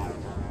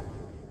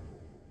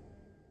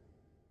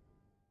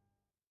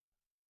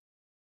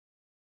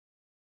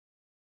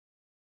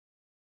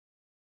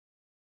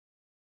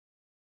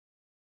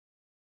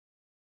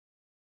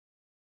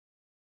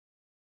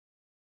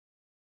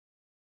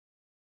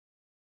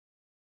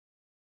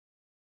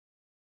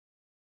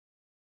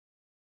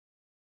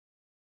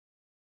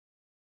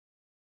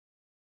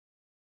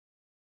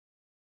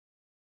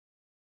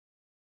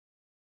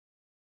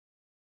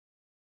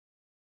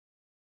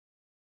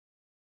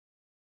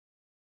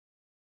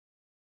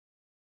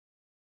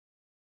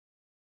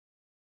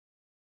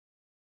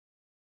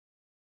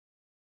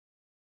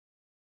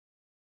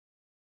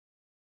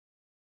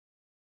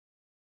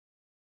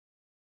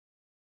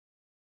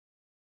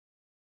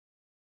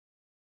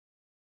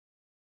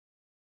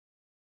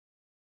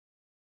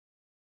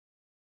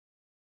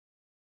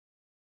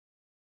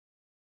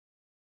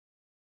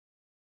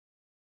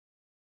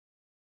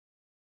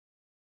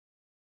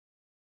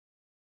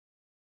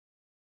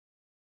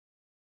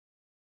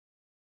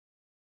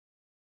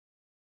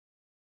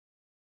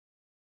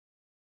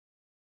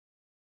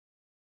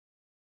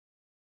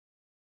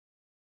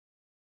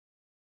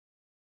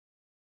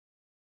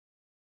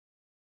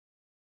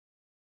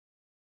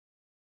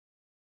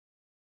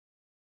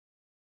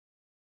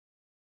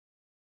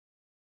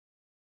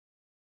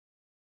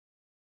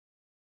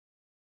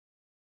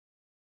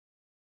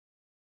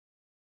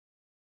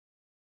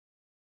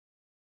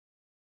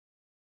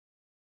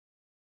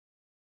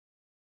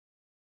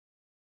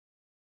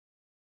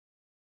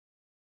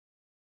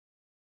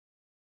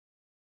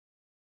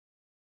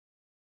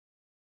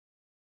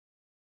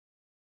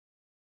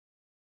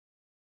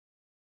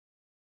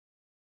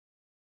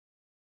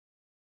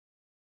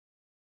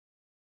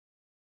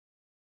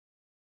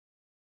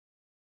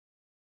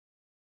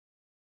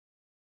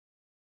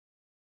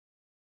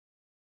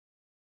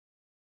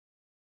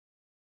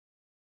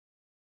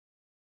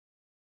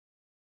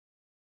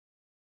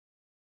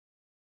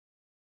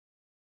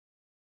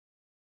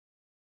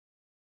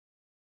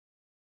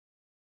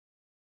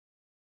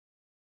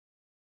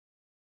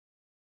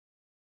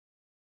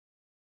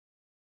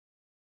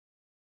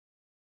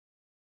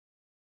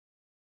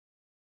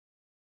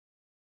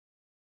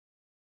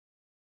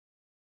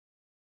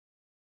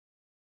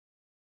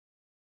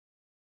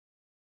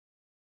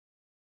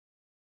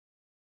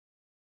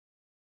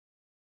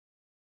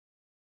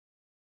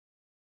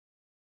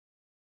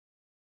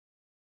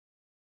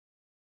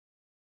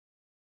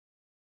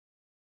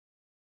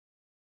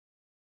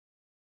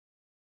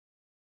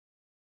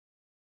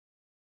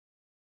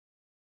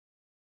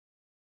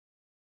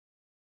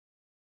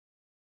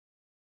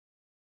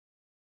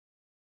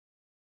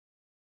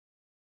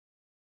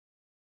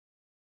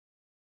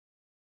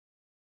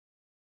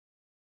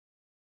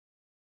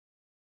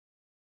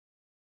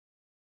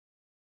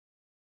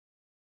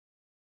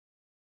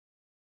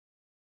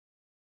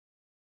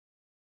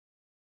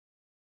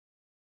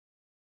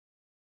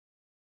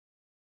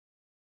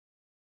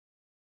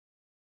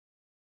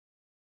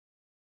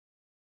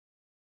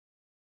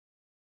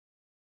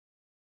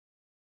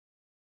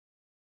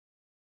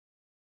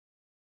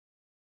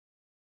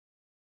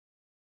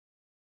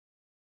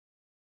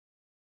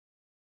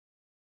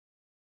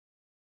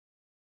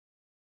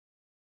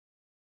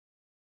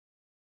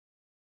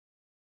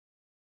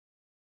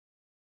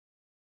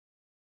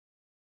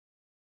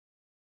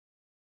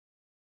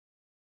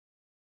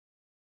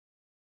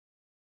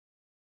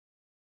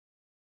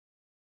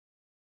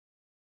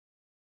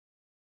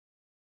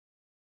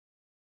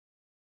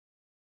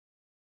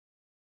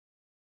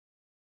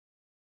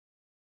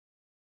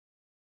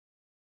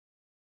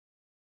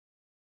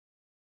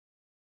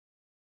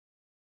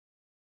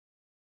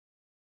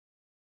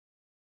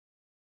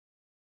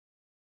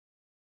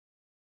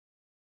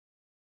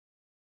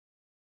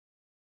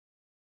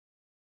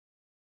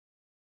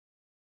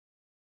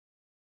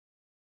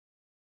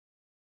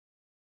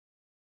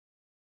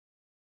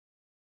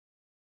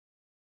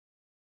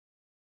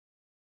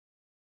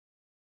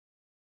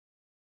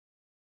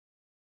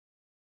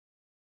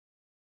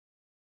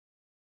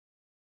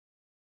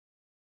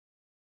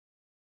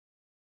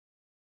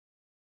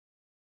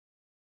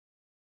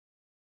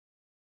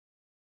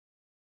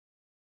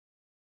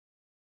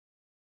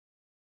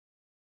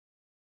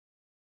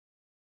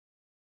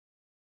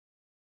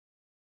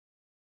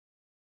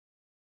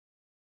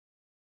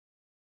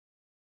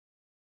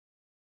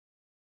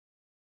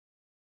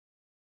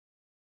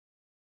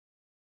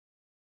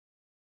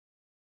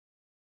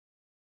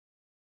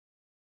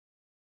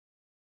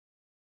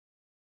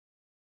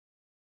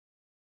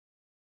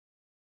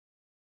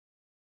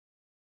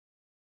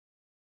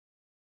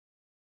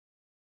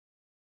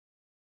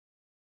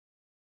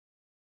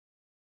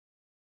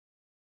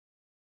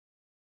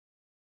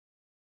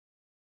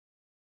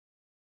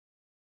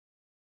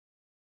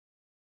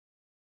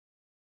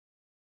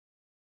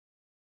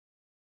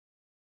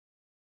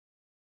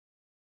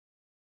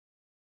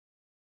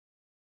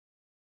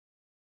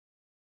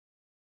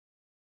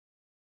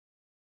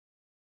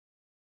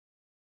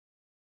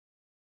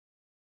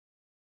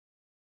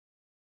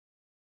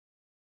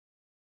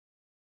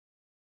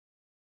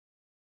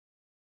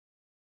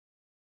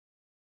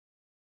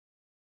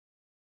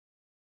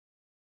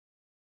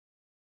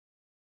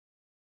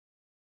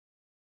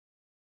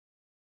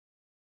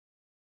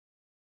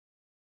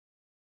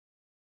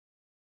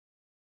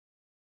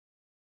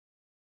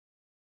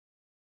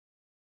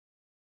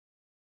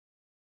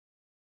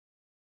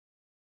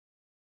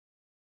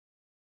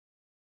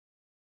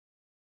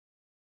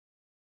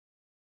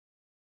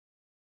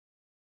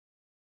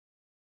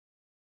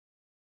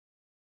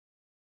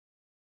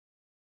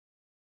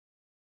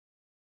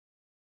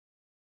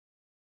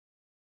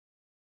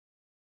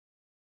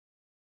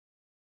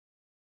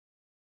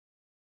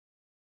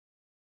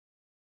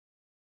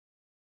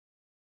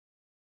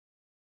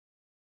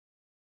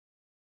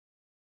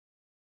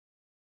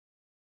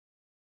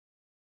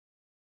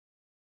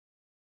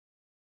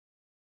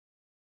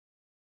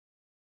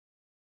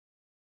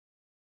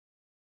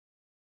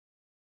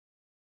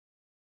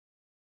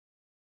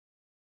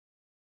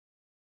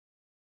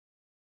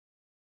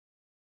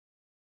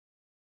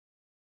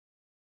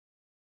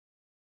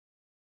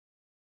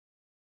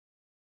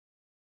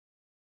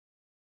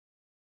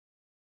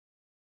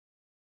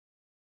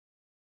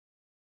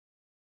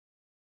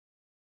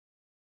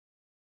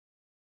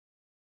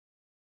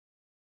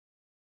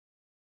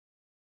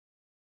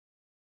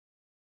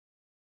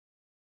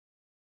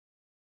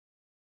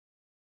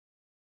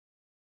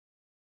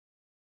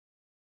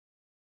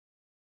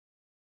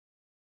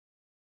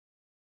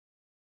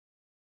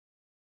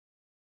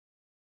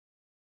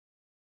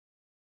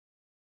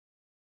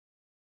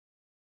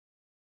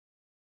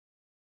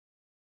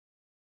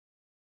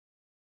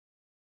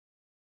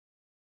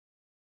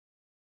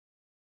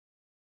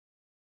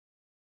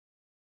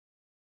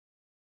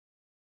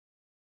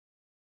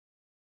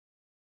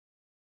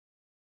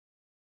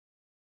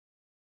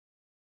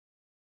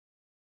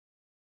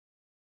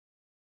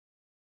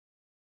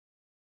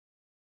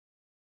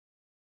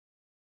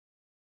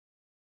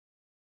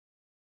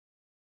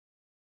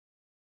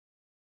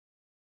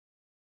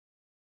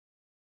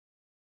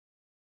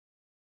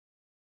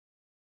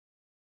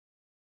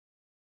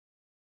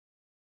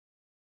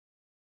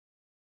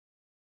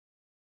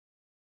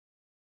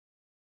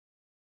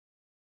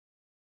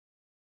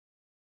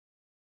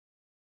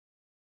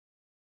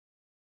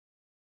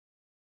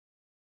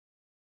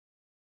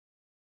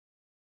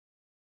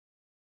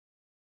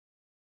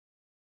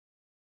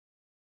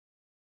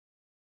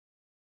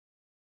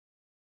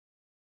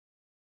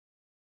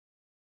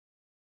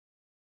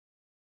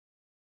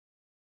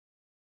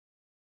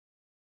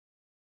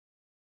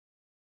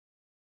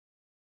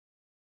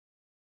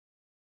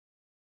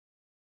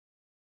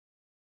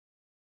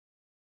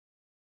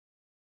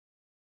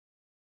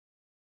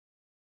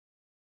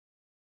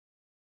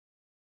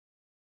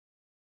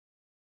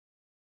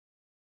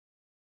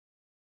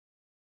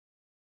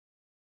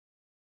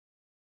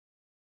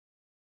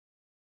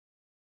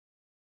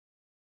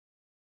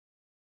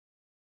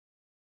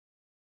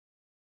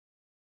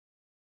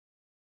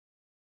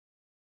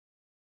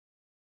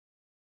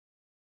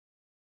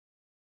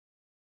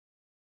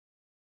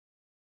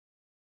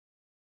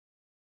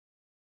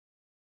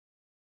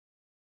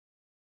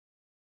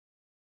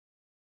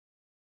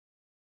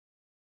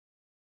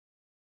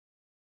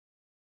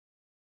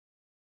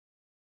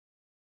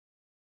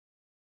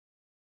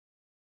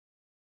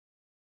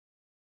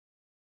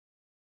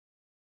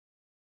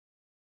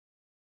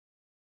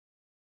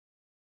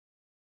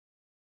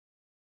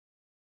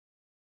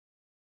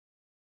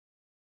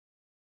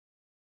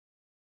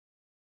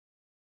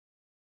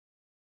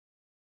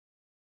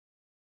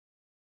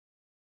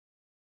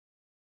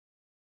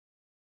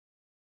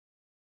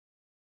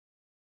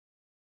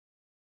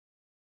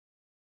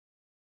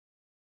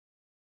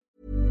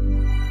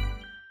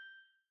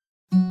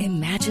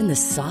 Imagine the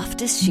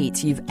softest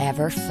sheets you've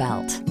ever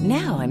felt.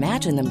 Now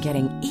imagine them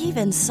getting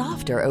even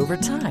softer over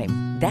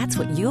time. That's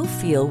what you'll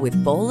feel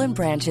with Boll &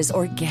 Branch's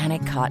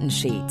organic cotton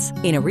sheets.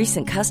 In a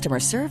recent customer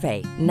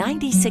survey,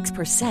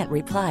 96%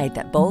 replied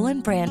that Boll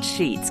 & Branch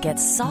sheets get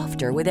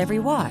softer with every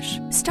wash.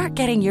 Start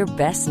getting your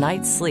best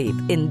night's sleep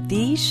in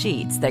these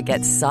sheets that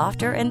get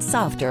softer and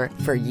softer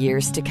for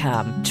years to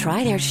come.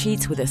 Try their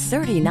sheets with a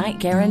 30-night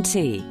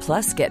guarantee.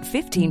 Plus, get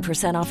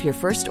 15% off your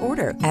first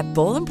order at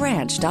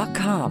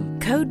bollandbranch.com.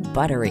 Code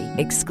BUTTERY.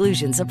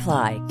 Exclusions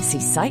apply. See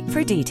site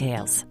for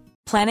details.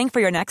 Planning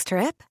for your next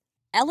trip?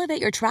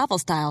 Elevate your travel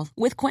style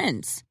with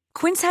Quince.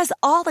 Quince has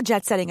all the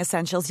jet-setting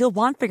essentials you'll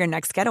want for your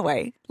next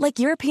getaway, like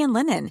European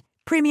linen,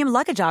 premium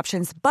luggage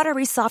options,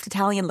 buttery soft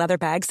Italian leather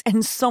bags,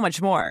 and so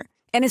much more.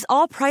 And is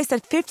all priced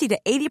at 50 to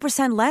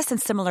 80% less than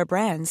similar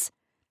brands.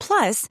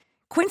 Plus,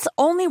 Quince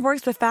only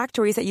works with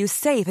factories that use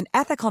safe and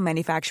ethical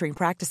manufacturing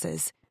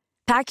practices.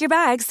 Pack your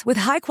bags with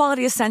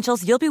high-quality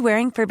essentials you'll be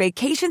wearing for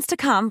vacations to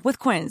come with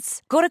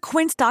Quince. Go to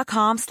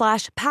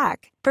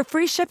quince.com/pack for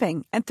free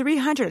shipping and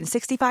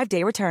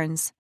 365-day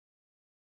returns.